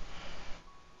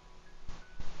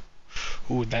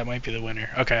 Ooh, that might be the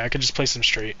winner. Okay, I could just place them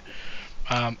straight.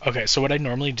 Okay, so what I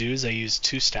normally do is I use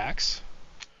 2 stacks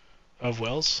of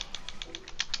wells.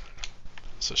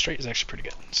 So straight is actually pretty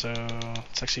good. So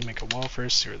let's actually make a wall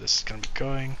first, see where this is going to be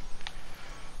going.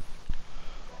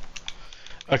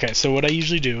 Okay, so what I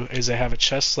usually do is I have a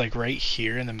chest like right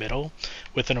here in the middle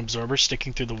with an absorber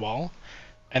sticking through the wall.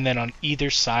 And then on either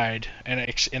side and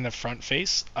in the front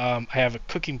face, I have a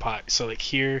cooking pot. So like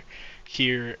here,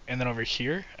 here, and then over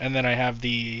here. And then I have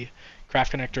the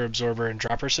craft connector, absorber, and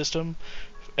dropper system.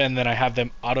 And then I have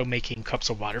them auto making cups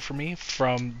of water for me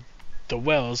from the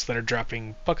wells that are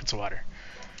dropping buckets of water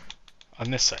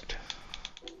on this side.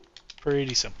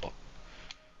 Pretty simple.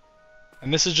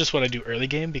 And this is just what I do early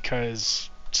game because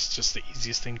it's just the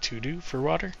easiest thing to do for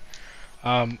water.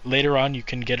 Later on you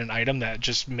can get an item that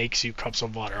just makes you cups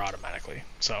of water automatically.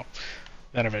 So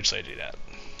then eventually I do that.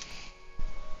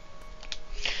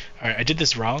 Alright, I did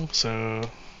this wrong, so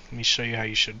let me show you how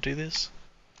you should do this.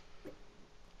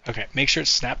 Okay, make sure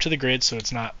it's snapped to the grid so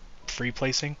it's not free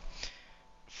placing.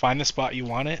 Find the spot you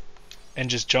want it and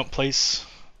just jump place.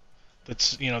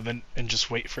 That's, you know, then and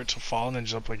just wait for it to fall and then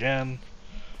jump again.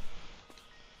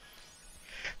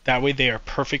 That way they are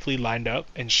perfectly lined up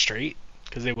and straight,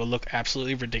 because they will look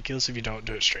absolutely ridiculous if you don't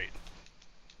do it straight.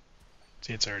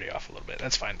 See, it's already off a little bit.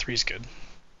 That's fine. 3's good.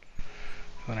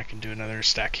 And then I can do another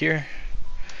stack here.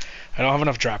 I don't have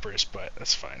enough droppers, but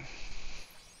that's fine.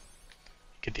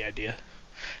 Get the idea.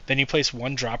 Then you place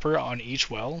 1 dropper on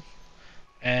each well,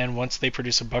 and once they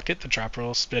produce a bucket, the dropper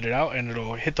will spit it out and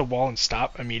it'll hit the wall and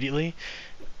stop immediately,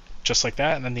 just like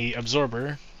that. And then the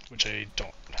absorber, which I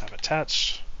don't have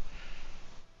attached,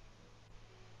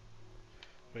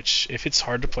 which if it's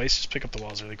hard to place, just pick up the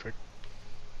walls really quick.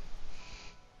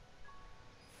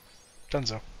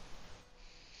 Donezo.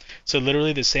 So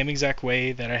literally the same exact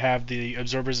way that I have the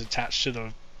absorbers attached to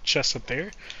the chest up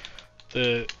there,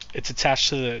 it's attached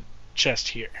to the chest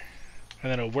here.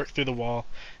 And then it'll work through the wall.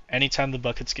 Anytime the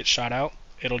buckets get shot out,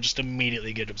 it'll just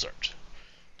immediately get absorbed.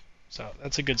 So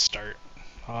that's a good start.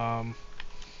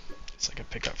 Guess I can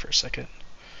pick up for a second.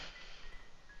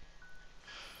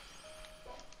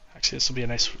 Actually, this will be a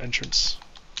nice entrance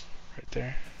right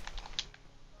there.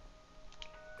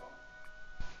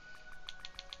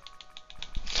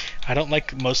 I don't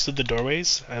like most of the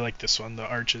doorways. I like this one, the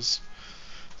arches.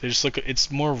 They just look, it's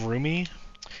more roomy.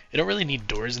 You don't really need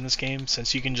doors in this game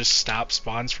since you can just stop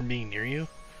spawns from being near you.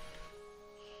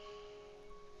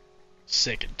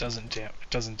 Sick, it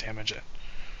doesn't damage it.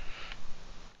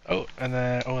 Oh, and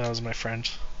then, oh, that was my friend.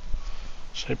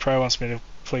 So he probably wants me to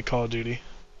play Call of Duty.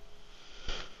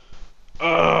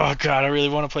 Oh god, I really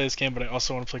want to play this game, but I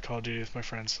also want to play Call of Duty with my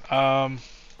friends.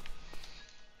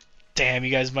 Damn, you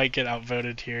guys might get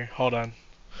outvoted here. Hold on.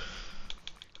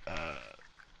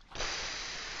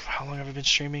 How long have I been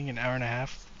streaming? An hour and a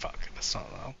half? Fuck, that's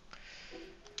not long.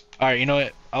 Alright, you know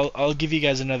what? I'll give you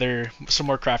guys some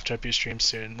more Craftopia streams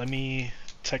soon. Let me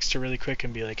text her really quick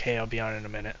and be like, hey, I'll be on in a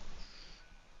minute.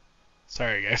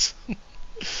 Sorry, guys.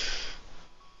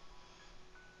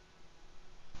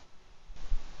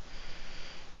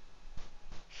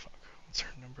 Fuck, what's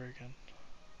her number again?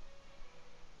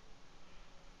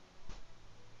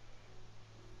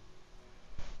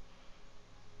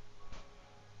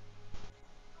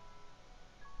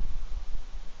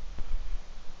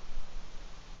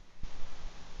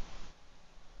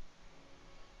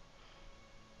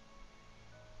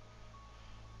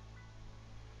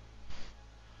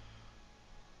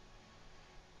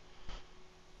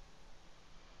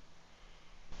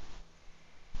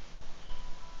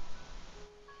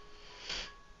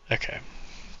 Okay.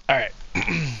 All right.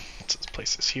 Let's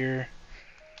place this here.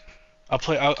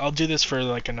 I'll do this for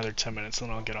like another 10 minutes, and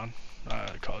then I'll get on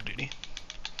Call of Duty.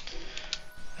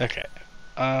 Okay.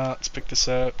 Let's pick this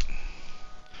up.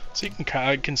 So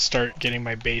I can start getting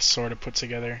my base sort of put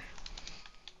together.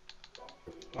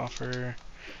 Offer,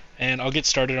 and I'll get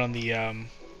started on the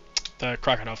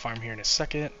crocodile farm here in a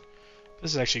second.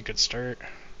 This is actually a good start.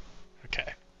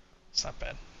 Okay, it's not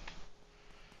bad.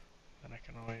 Then I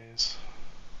can always,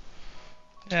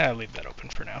 yeah, I'll leave that open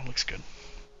for now. Looks good.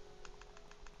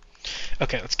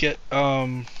 Okay, let's get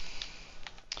I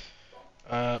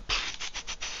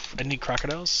need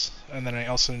crocodiles, and then I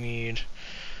also need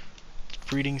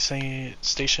breeding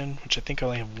station, which I think I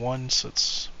only have one, so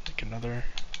let's make another.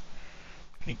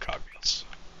 I need cogwheels.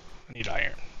 I need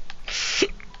iron.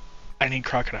 I need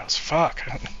crocodiles. Fuck.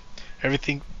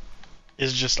 Everything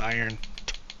is just iron.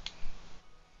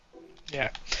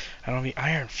 Yeah, I don't need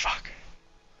iron. Fuck.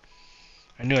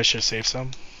 I knew I should have saved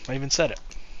some. I even said it.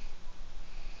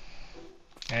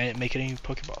 I didn't make any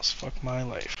Pokeballs. Fuck my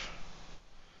life.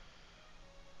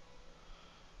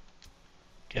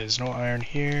 Okay, there's no iron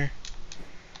here.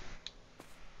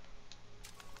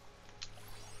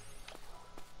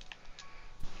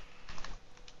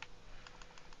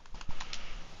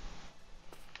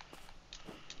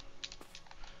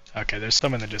 Okay, there's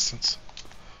some in the distance.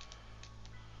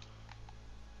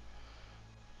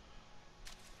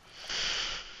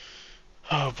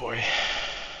 Oh boy.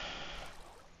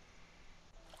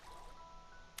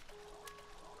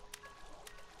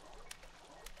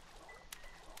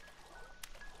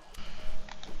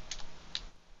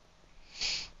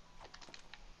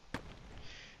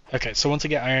 Okay, so once I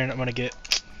get iron, I'm gonna get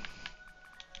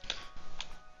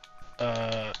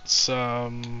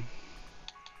some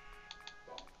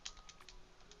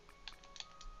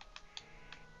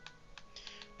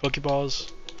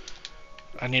Pokeballs.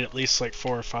 I need at least like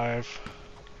 4 or 5.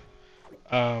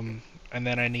 And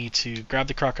then I need to grab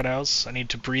the crocodiles. I need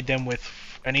to breed them with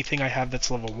anything I have that's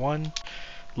level 1,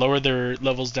 lower their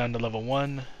levels down to level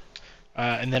 1,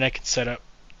 and then I can set up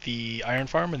the iron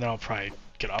farm, and then I'll probably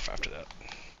get off after that.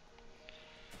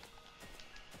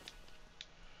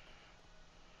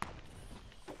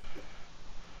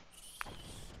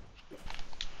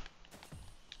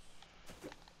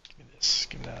 Give me this,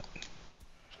 give me that.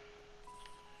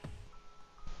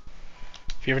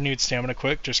 If you ever need stamina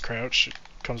quick, just crouch. It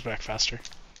comes back faster.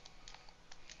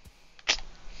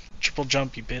 Triple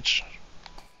jump, you bitch.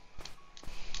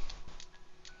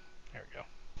 There we go.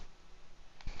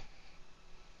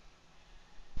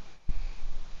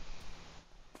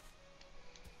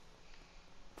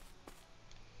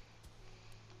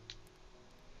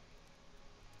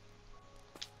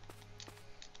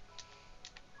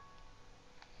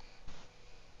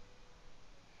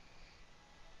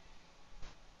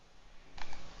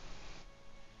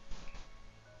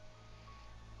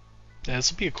 Yeah,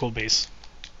 this would be a cool base.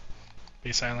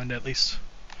 Base island, at least.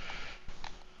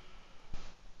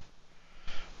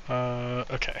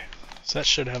 Okay. So that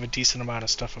should have a decent amount of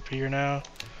stuff up here now.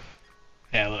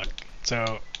 Yeah, look.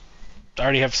 So, I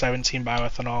already have 17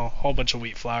 bioethanol, whole bunch of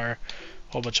wheat flour,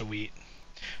 whole bunch of wheat.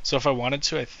 So if I wanted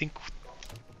to, I think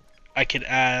I could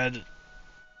add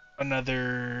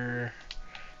another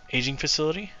aging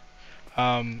facility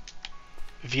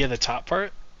via the top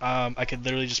part. I could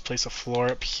literally just place a floor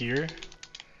up here,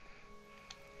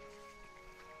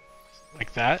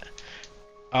 like that.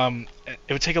 It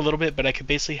would take a little bit, but I could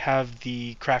basically have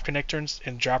the craft connectors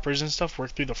and droppers and stuff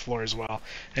work through the floor as well,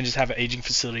 and just have an aging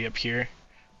facility up here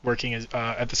working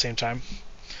at the same time.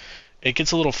 It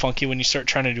gets a little funky when you start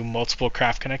trying to do multiple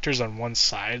craft connectors on one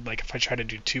side. Like if I try to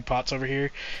do 2 pots over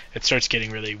here, it starts getting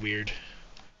really weird,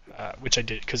 which I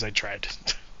did because I tried.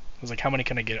 I was like, how many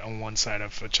can I get on one side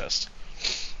of a chest?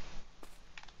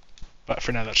 But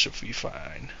for now, that should be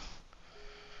fine.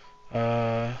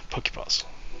 Pokeballs.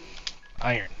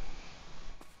 Iron.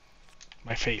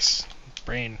 My face.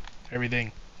 Brain.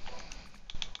 Everything.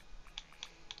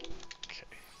 Okay.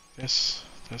 This.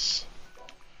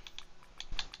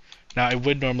 Now, I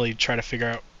would normally try to figure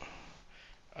out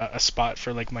a spot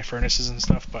for like my furnaces and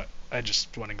stuff, but I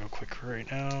just want to go quick right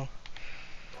now.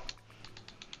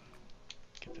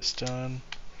 Get this done.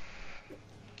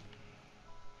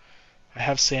 I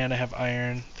have sand, I have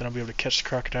iron, then I'll be able to catch the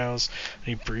crocodiles. I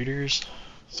need breeders,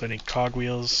 so I need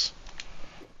cogwheels.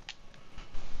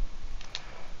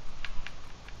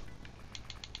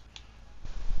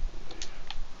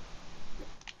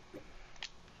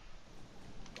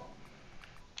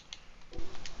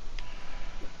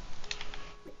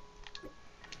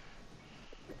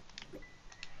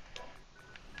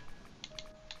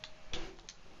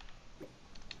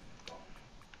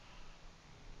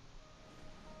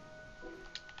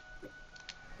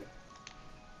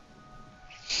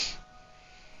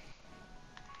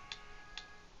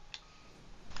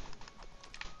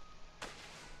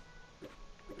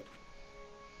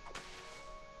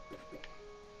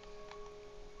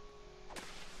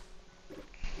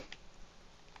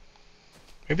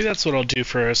 Maybe that's what I'll do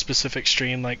for a specific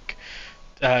stream, like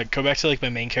go back to like my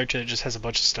main character that just has a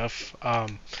bunch of stuff,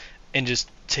 and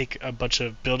just take a bunch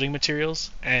of building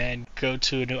materials and go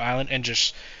to a new island and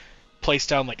just place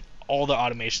down like all the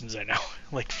automations I know,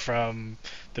 like from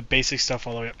the basic stuff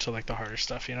all the way up to like the harder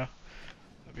stuff, you know?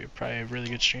 That'd be probably a really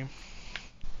good stream.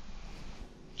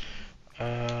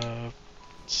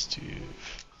 Let's do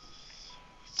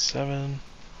 7.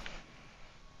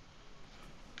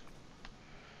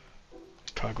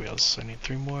 Cogwheels, I need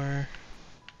 3 more.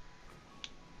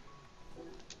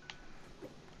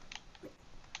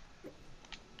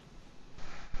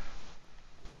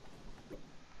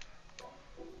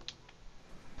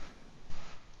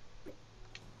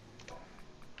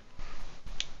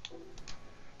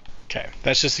 Okay,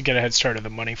 that's just to get a head start of the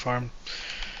money farm.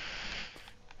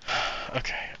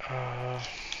 Okay,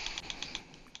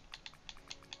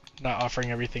 not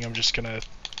offering everything, I'm just gonna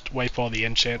wipe all the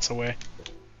enchants away.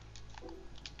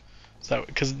 So,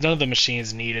 because none of the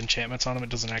machines need enchantments on them, it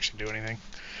doesn't actually do anything.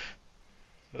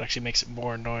 It actually makes it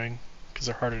more annoying, because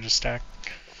they're harder to stack.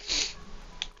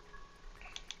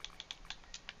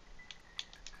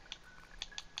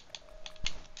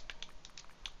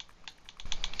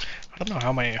 I don't know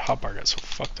how my hotbar got so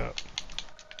fucked up.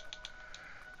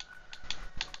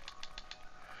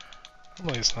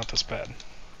 Normally it's not this bad.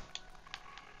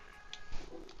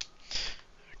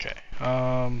 Okay,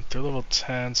 they're level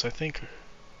 10, so I think...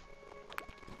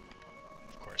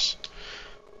 Of course.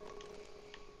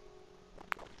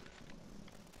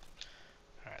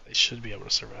 Alright, they should be able to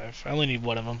survive. I only need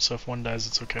one of them, so if one dies,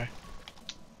 it's okay.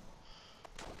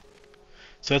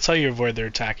 So that's how you avoid their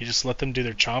attack. You just let them do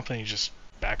their chomp and you just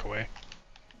back away.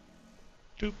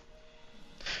 Doop.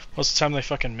 Most of the time they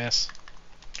fucking miss.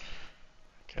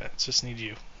 Okay, let's just need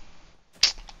you.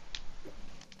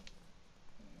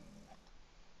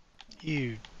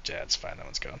 Yeah, it's fine, that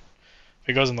one's gone. If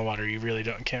it goes in the water, you really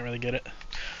can't really get it.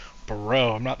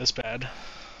 Bro, I'm not this bad.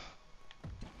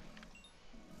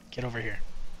 Get over here.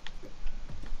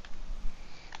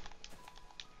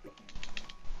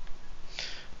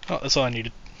 Oh, that's all I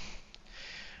needed.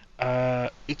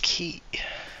 Okay.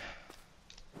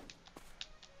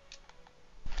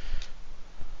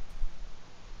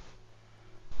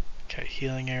 Okay,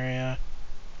 healing area.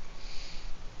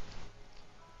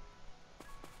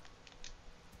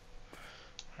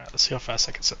 Alright, let's see how fast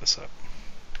I can set this up.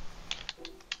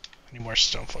 I need more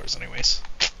stone floors anyways.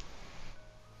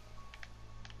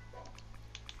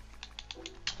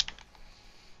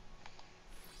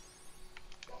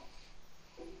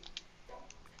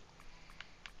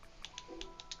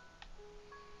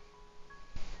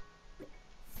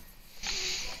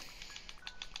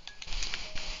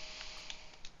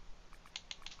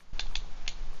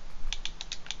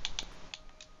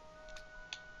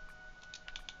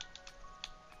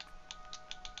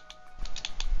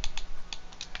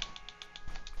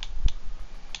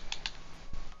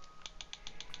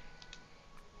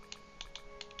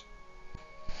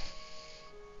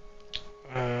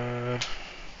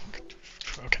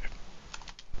 Okay.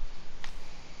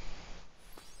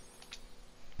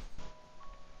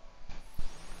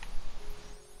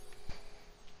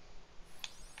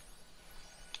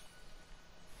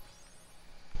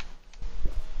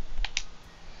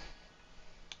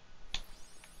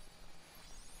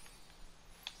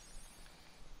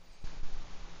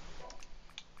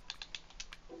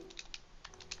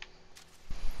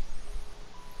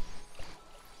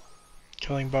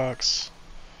 Killing box.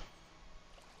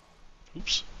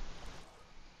 Oops.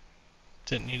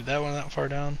 Didn't need that one that far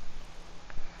down.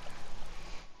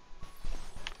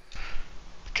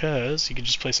 Because you can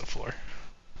just place a floor.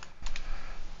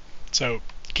 So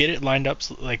get it lined up,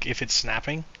 so, like if it's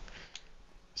snapping,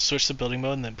 switch the building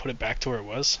mode and then put it back to where it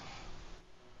was.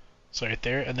 So right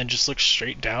there, and then just look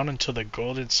straight down until the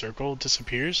golden circle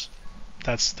disappears.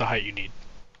 That's the height you need.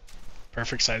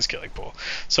 Perfect size killing pole.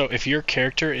 So if your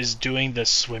character is doing the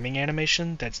swimming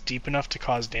animation that's deep enough to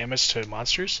cause damage to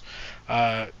monsters,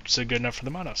 it's good enough for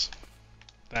the monos.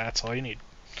 That's all you need.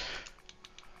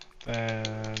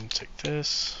 Then take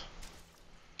this.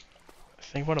 I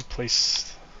think I want to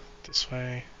place this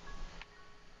way.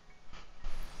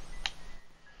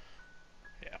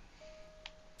 Yeah.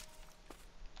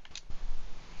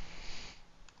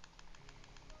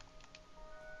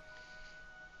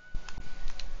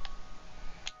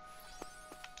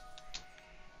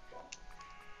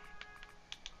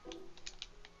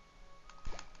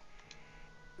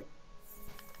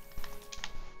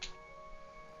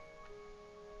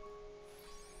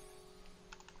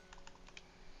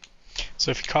 So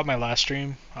if you caught my last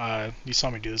stream, you saw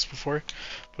me do this before,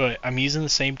 but I'm using the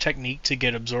same technique to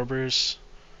get absorbers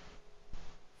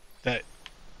that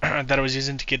that I was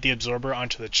using to get the absorber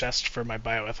onto the chest for my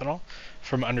bioethanol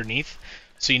from underneath.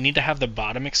 So you need to have the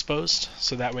bottom exposed,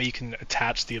 so that way you can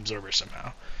attach the absorber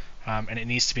somehow. And it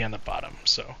needs to be on the bottom,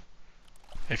 so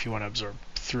if you want to absorb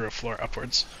through a floor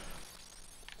upwards.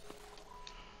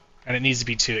 And it needs to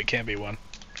be 2, it can't be 1.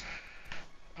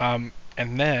 And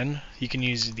then you can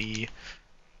use the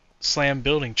slam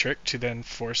building trick to then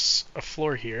force a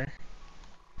floor here.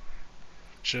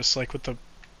 Just like with the...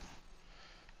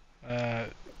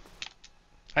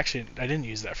 actually, I didn't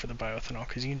use that for the bioethanol,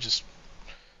 because you can just...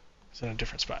 It's in a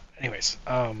different spot. Anyways,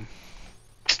 hold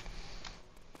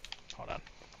on.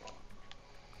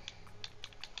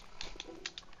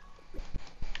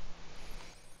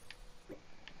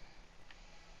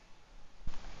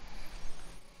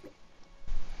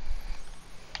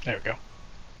 There we go.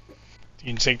 You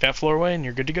can take that floor away and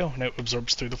you're good to go, and it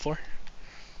absorbs through the floor.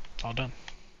 It's all done.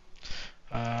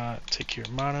 Take your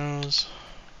monos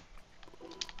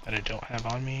that I don't have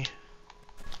on me.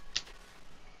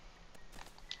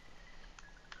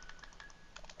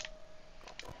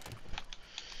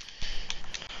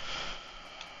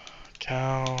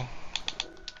 Cow.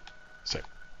 So.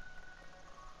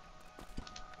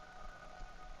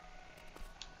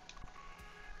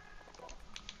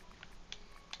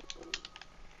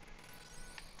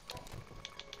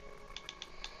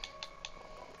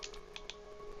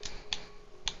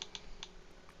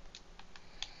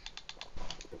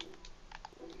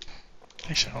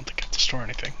 Actually, I don't think I have to store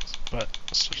anything, but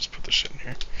I'll still just put this shit in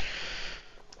here.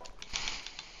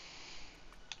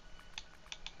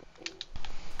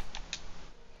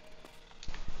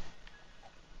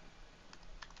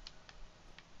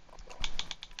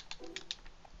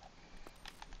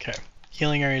 Okay,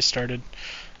 healing area started.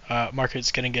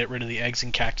 Market's gonna get rid of the eggs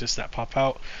and cactus that pop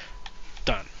out.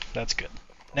 Done. That's good.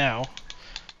 Now,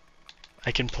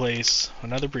 I can place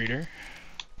another breeder.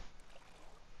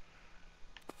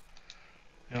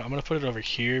 You know, I'm gonna put it over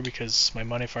here because my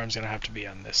money farm's gonna have to be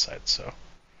on this side, so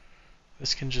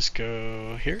this can just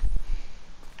go here.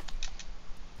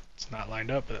 It's not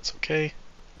lined up, but that's okay.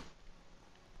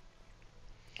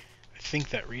 I think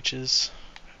that reaches.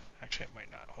 Actually, it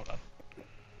might not. Hold on.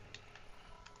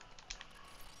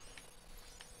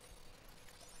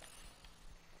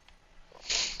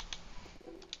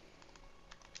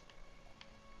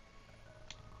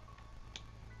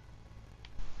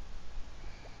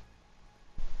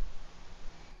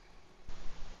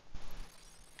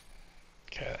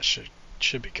 Okay, that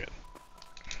should be good.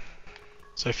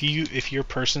 So if your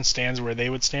person stands where they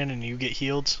would stand and you get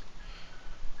healed,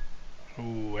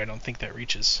 ooh, I don't think that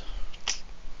reaches.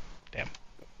 Damn.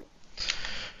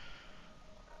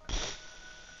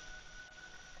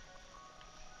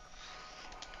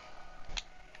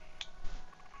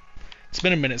 It's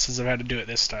been a minute since I've had to do it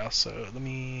this style, so let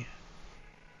me.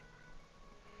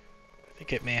 I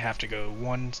think it may have to go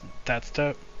that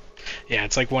step. Yeah,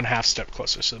 it's like 1/2 step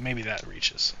closer, so maybe that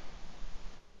reaches.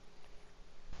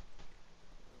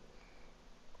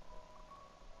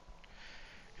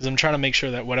 Because I'm trying to make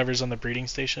sure that whatever's on the breeding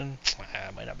station,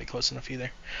 might not be close enough either,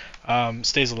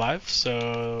 stays alive,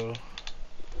 so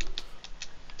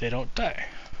they don't die.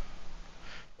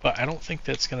 But I don't think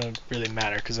that's gonna really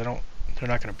matter because they're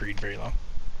not gonna breed very long.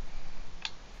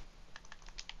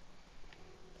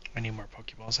 I need more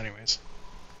Pokeballs anyways.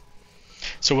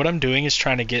 So what I'm doing is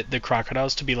trying to get the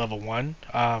crocodiles to be level 1,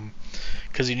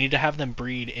 because you need to have them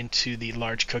breed into the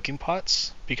large cooking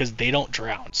pots, because they don't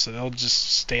drown, so they'll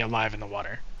just stay alive in the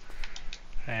water.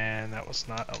 And that was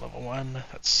not a level 1,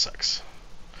 that sucks.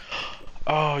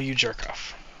 Oh, you jerk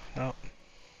off. Nope.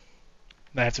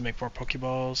 I have to make more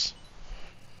Pokeballs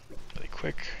really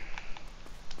quick.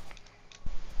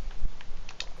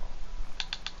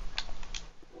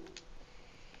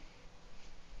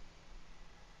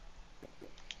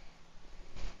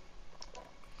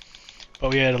 But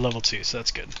we had a level 2, so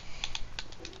that's good.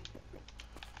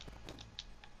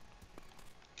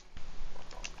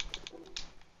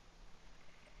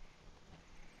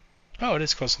 Oh, it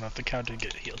is close enough. The cow did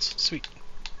get healed. Sweet.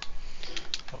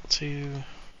 Level 2.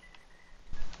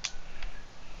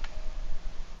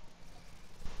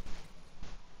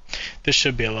 This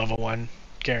should be a level 1.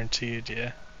 Guaranteed,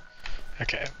 yeah.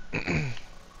 Okay.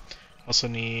 Also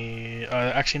need...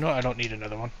 actually, no, I don't need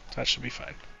another one. That should be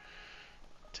fine.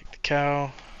 Take the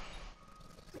cow.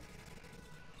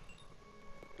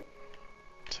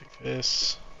 Take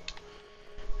this.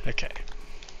 Okay.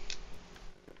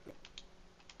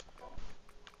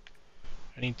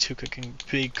 I need 2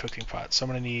 big cooking pots. So I'm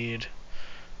gonna need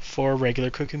 4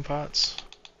 regular cooking pots.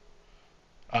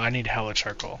 I need hella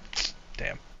charcoal.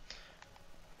 Damn.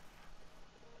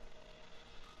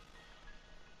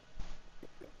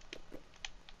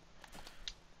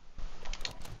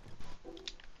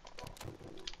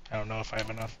 if I have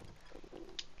enough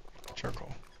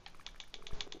charcoal.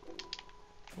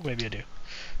 Oh, maybe I do.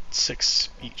 6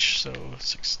 each, so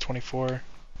 6, 24.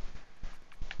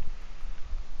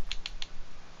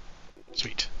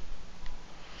 Sweet.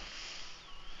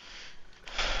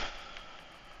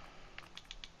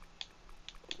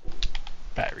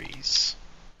 Batteries.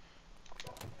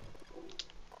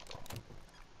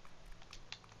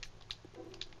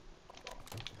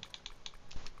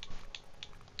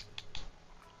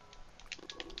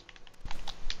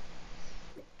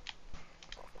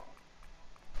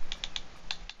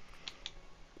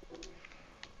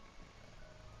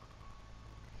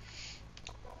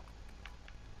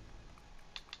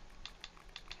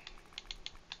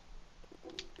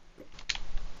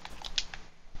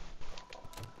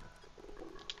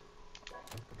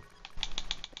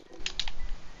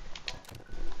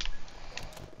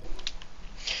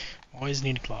 Always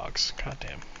need logs. God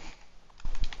damn.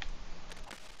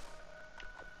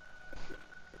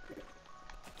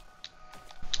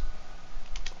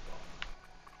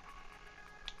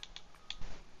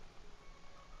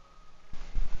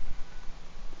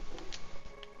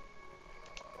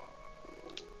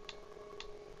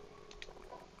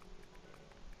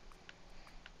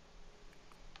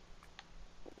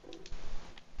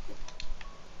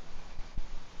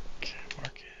 Okay,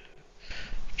 market.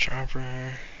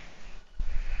 Dropper.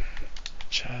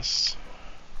 Chest.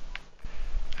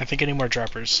 I think I need more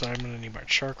droppers, so I'm gonna need more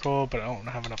charcoal, but I don't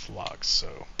have enough logs,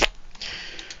 so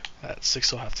that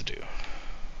 6 will have to do.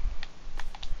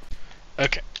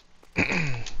 Okay.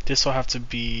 This will have to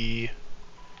be...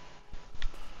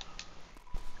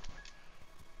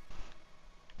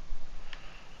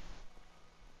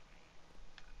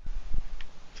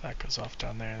 If that goes off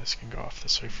down there, this can go off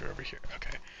this way for over here.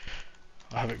 Okay.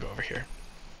 I'll have it go over here.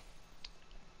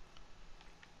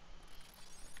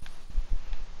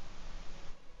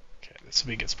 This will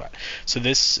be a good spot. So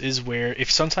this is where, if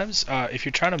sometimes, if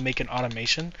you're trying to make an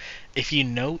automation, if you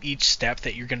know each step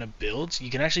that you're going to build, you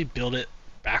can actually build it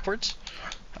backwards.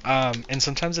 And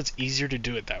sometimes it's easier to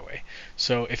do it that way.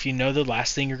 So if you know the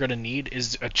last thing you're going to need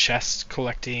is a chest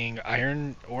collecting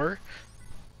iron ore,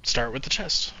 start with the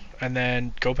chest and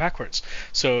then go backwards.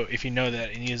 So if you know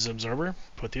that it needs an absorber,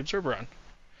 put the absorber on.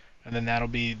 And then that'll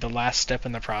be the last step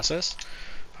in the process.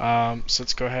 So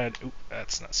let's go ahead. Oop,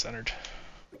 that's not centered.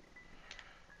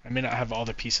 I may not have all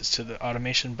the pieces to the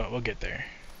automation, but we'll get there.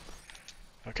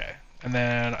 Okay, and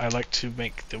then I like to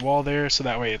make the wall there, so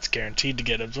that way it's guaranteed to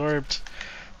get absorbed.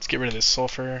 Let's get rid of this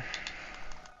sulfur.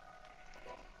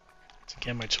 So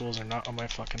again, my tools are not on my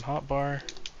fucking hotbar.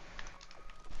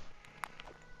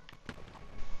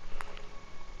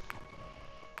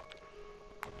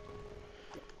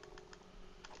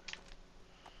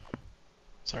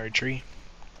 Sorry, tree.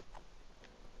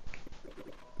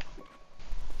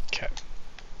 Okay.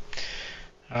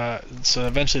 So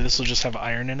eventually this will just have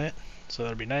iron in it, so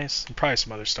that'll be nice, and probably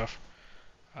some other stuff.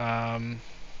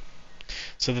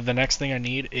 So the next thing I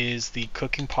need is the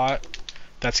cooking pot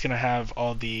that's going to have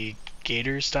all the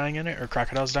gators dying in it, or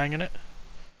crocodiles dying in it.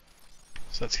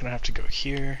 So that's going to have to go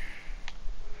here.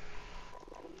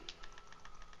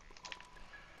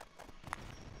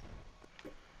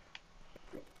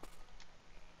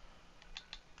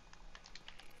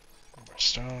 More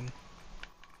stone.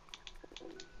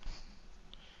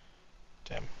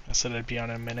 Damn, I said I'd be on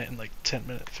in a minute and like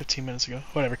 15 minutes ago.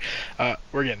 Whatever.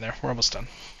 We're getting there. We're almost done.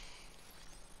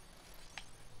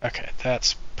 Okay,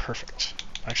 that's perfect.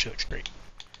 Actually looks great.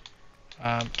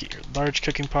 Get your large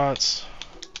cooking pots.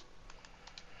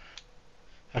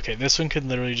 Okay, this one could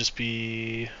literally just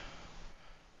be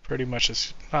pretty much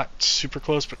as, not super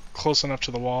close, but close enough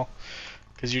to the wall.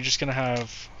 Because you're just going to have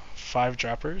 5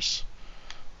 droppers.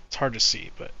 It's hard to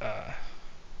see, but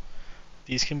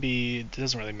these can be, it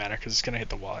doesn't really matter because it's going to hit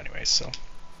the wall anyway, so.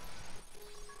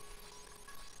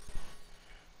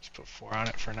 Just put 4 on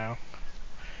it for now.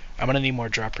 I'm going to need more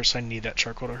droppers, so I need that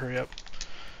charcoal to hurry up.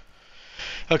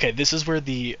 Okay, this is where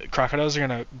the crocodiles are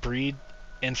going to breed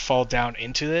and fall down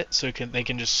into it, so they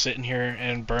can just sit in here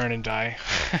and burn and die.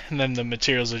 And then the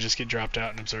materials will just get dropped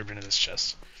out and absorbed into this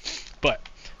chest. But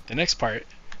the next part,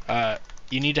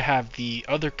 you need to have the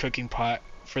other cooking pot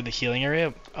for the healing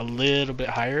area a little bit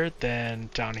higher than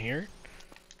down here,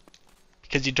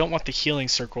 because you don't want the healing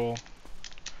circle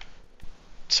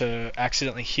to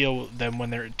accidentally heal them when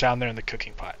they're down there in the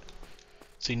cooking pot.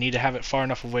 So you need to have it far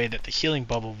enough away that the healing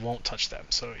bubble won't touch them,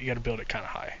 so you got to build it kind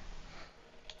of high.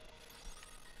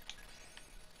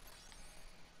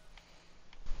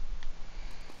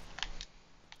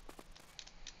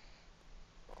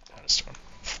 Out of stone.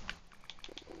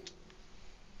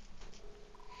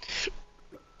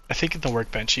 I think at the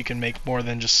workbench you can make more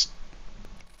than just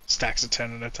stacks of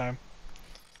 10 at a time.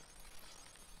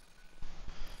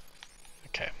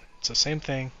 Okay, so same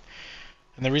thing.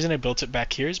 And the reason I built it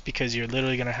back here is because you're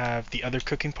literally going to have the other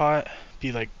cooking pot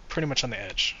be like pretty much on the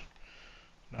edge.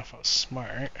 Now if I was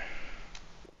smart,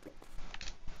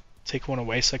 take one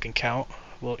away so I can count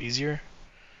a little easier.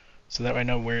 So that way I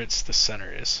know where the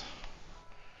center is.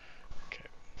 Okay,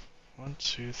 1,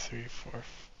 2, 3, 4,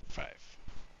 5.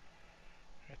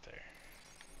 Right there.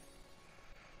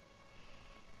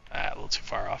 Ah, a little too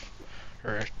far off.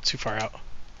 Or too far out. 1,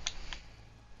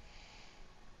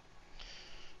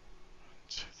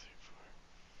 2, 3, 4,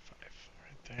 5.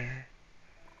 Right there.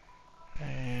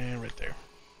 And right there.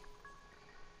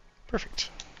 Perfect.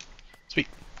 Sweet.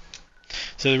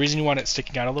 So the reason you want it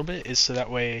sticking out a little bit is so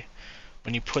that way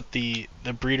when you put the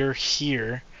breeder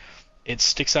here, it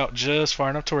sticks out just far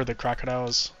enough to where the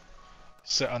crocodiles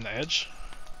sit on the edge.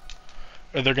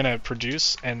 Or they're going to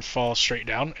produce and fall straight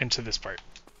down into this part.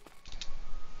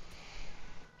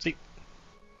 See?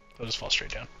 They'll just fall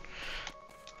straight down.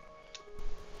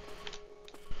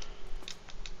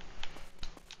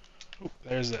 Oh,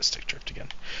 there's that stick drift again.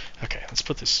 Okay, let's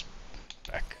put this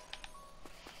back.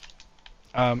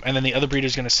 And then the other breeder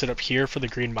is going to sit up here for the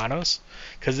green monos,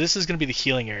 because this is going to be the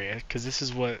healing area, because this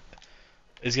is what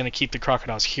is going to keep the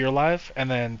crocodiles here alive,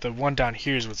 and then the one down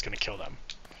here is what's going to kill them.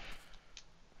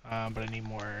 But I need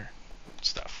more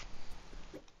stuff.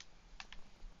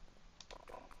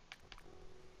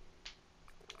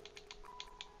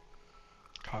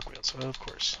 Cogwheels, of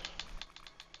course.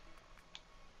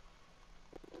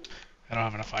 I don't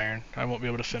have enough iron. I won't be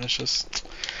able to finish this.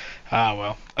 Ah,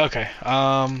 well. Okay.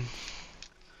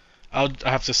 I'll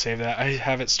have to save that. I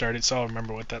have it started, so I'll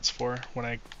remember what that's for when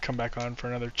I come back on for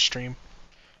another stream.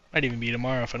 Might even be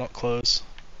tomorrow if I don't close.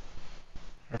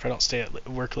 Or if I don't stay at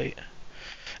work late.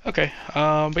 Okay.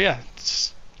 But yeah,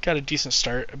 it's got a decent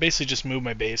start. I basically just moved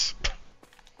my base.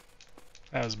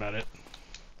 That was about it.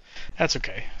 That's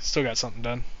okay. Still got something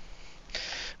done.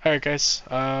 Alright guys,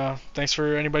 thanks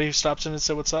for anybody who stopped in and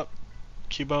said what's up.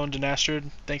 Cubone, Denastrid,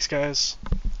 thanks guys.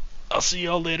 I'll see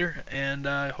y'all later, and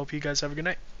I hope you guys have a good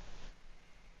night.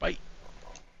 Bye.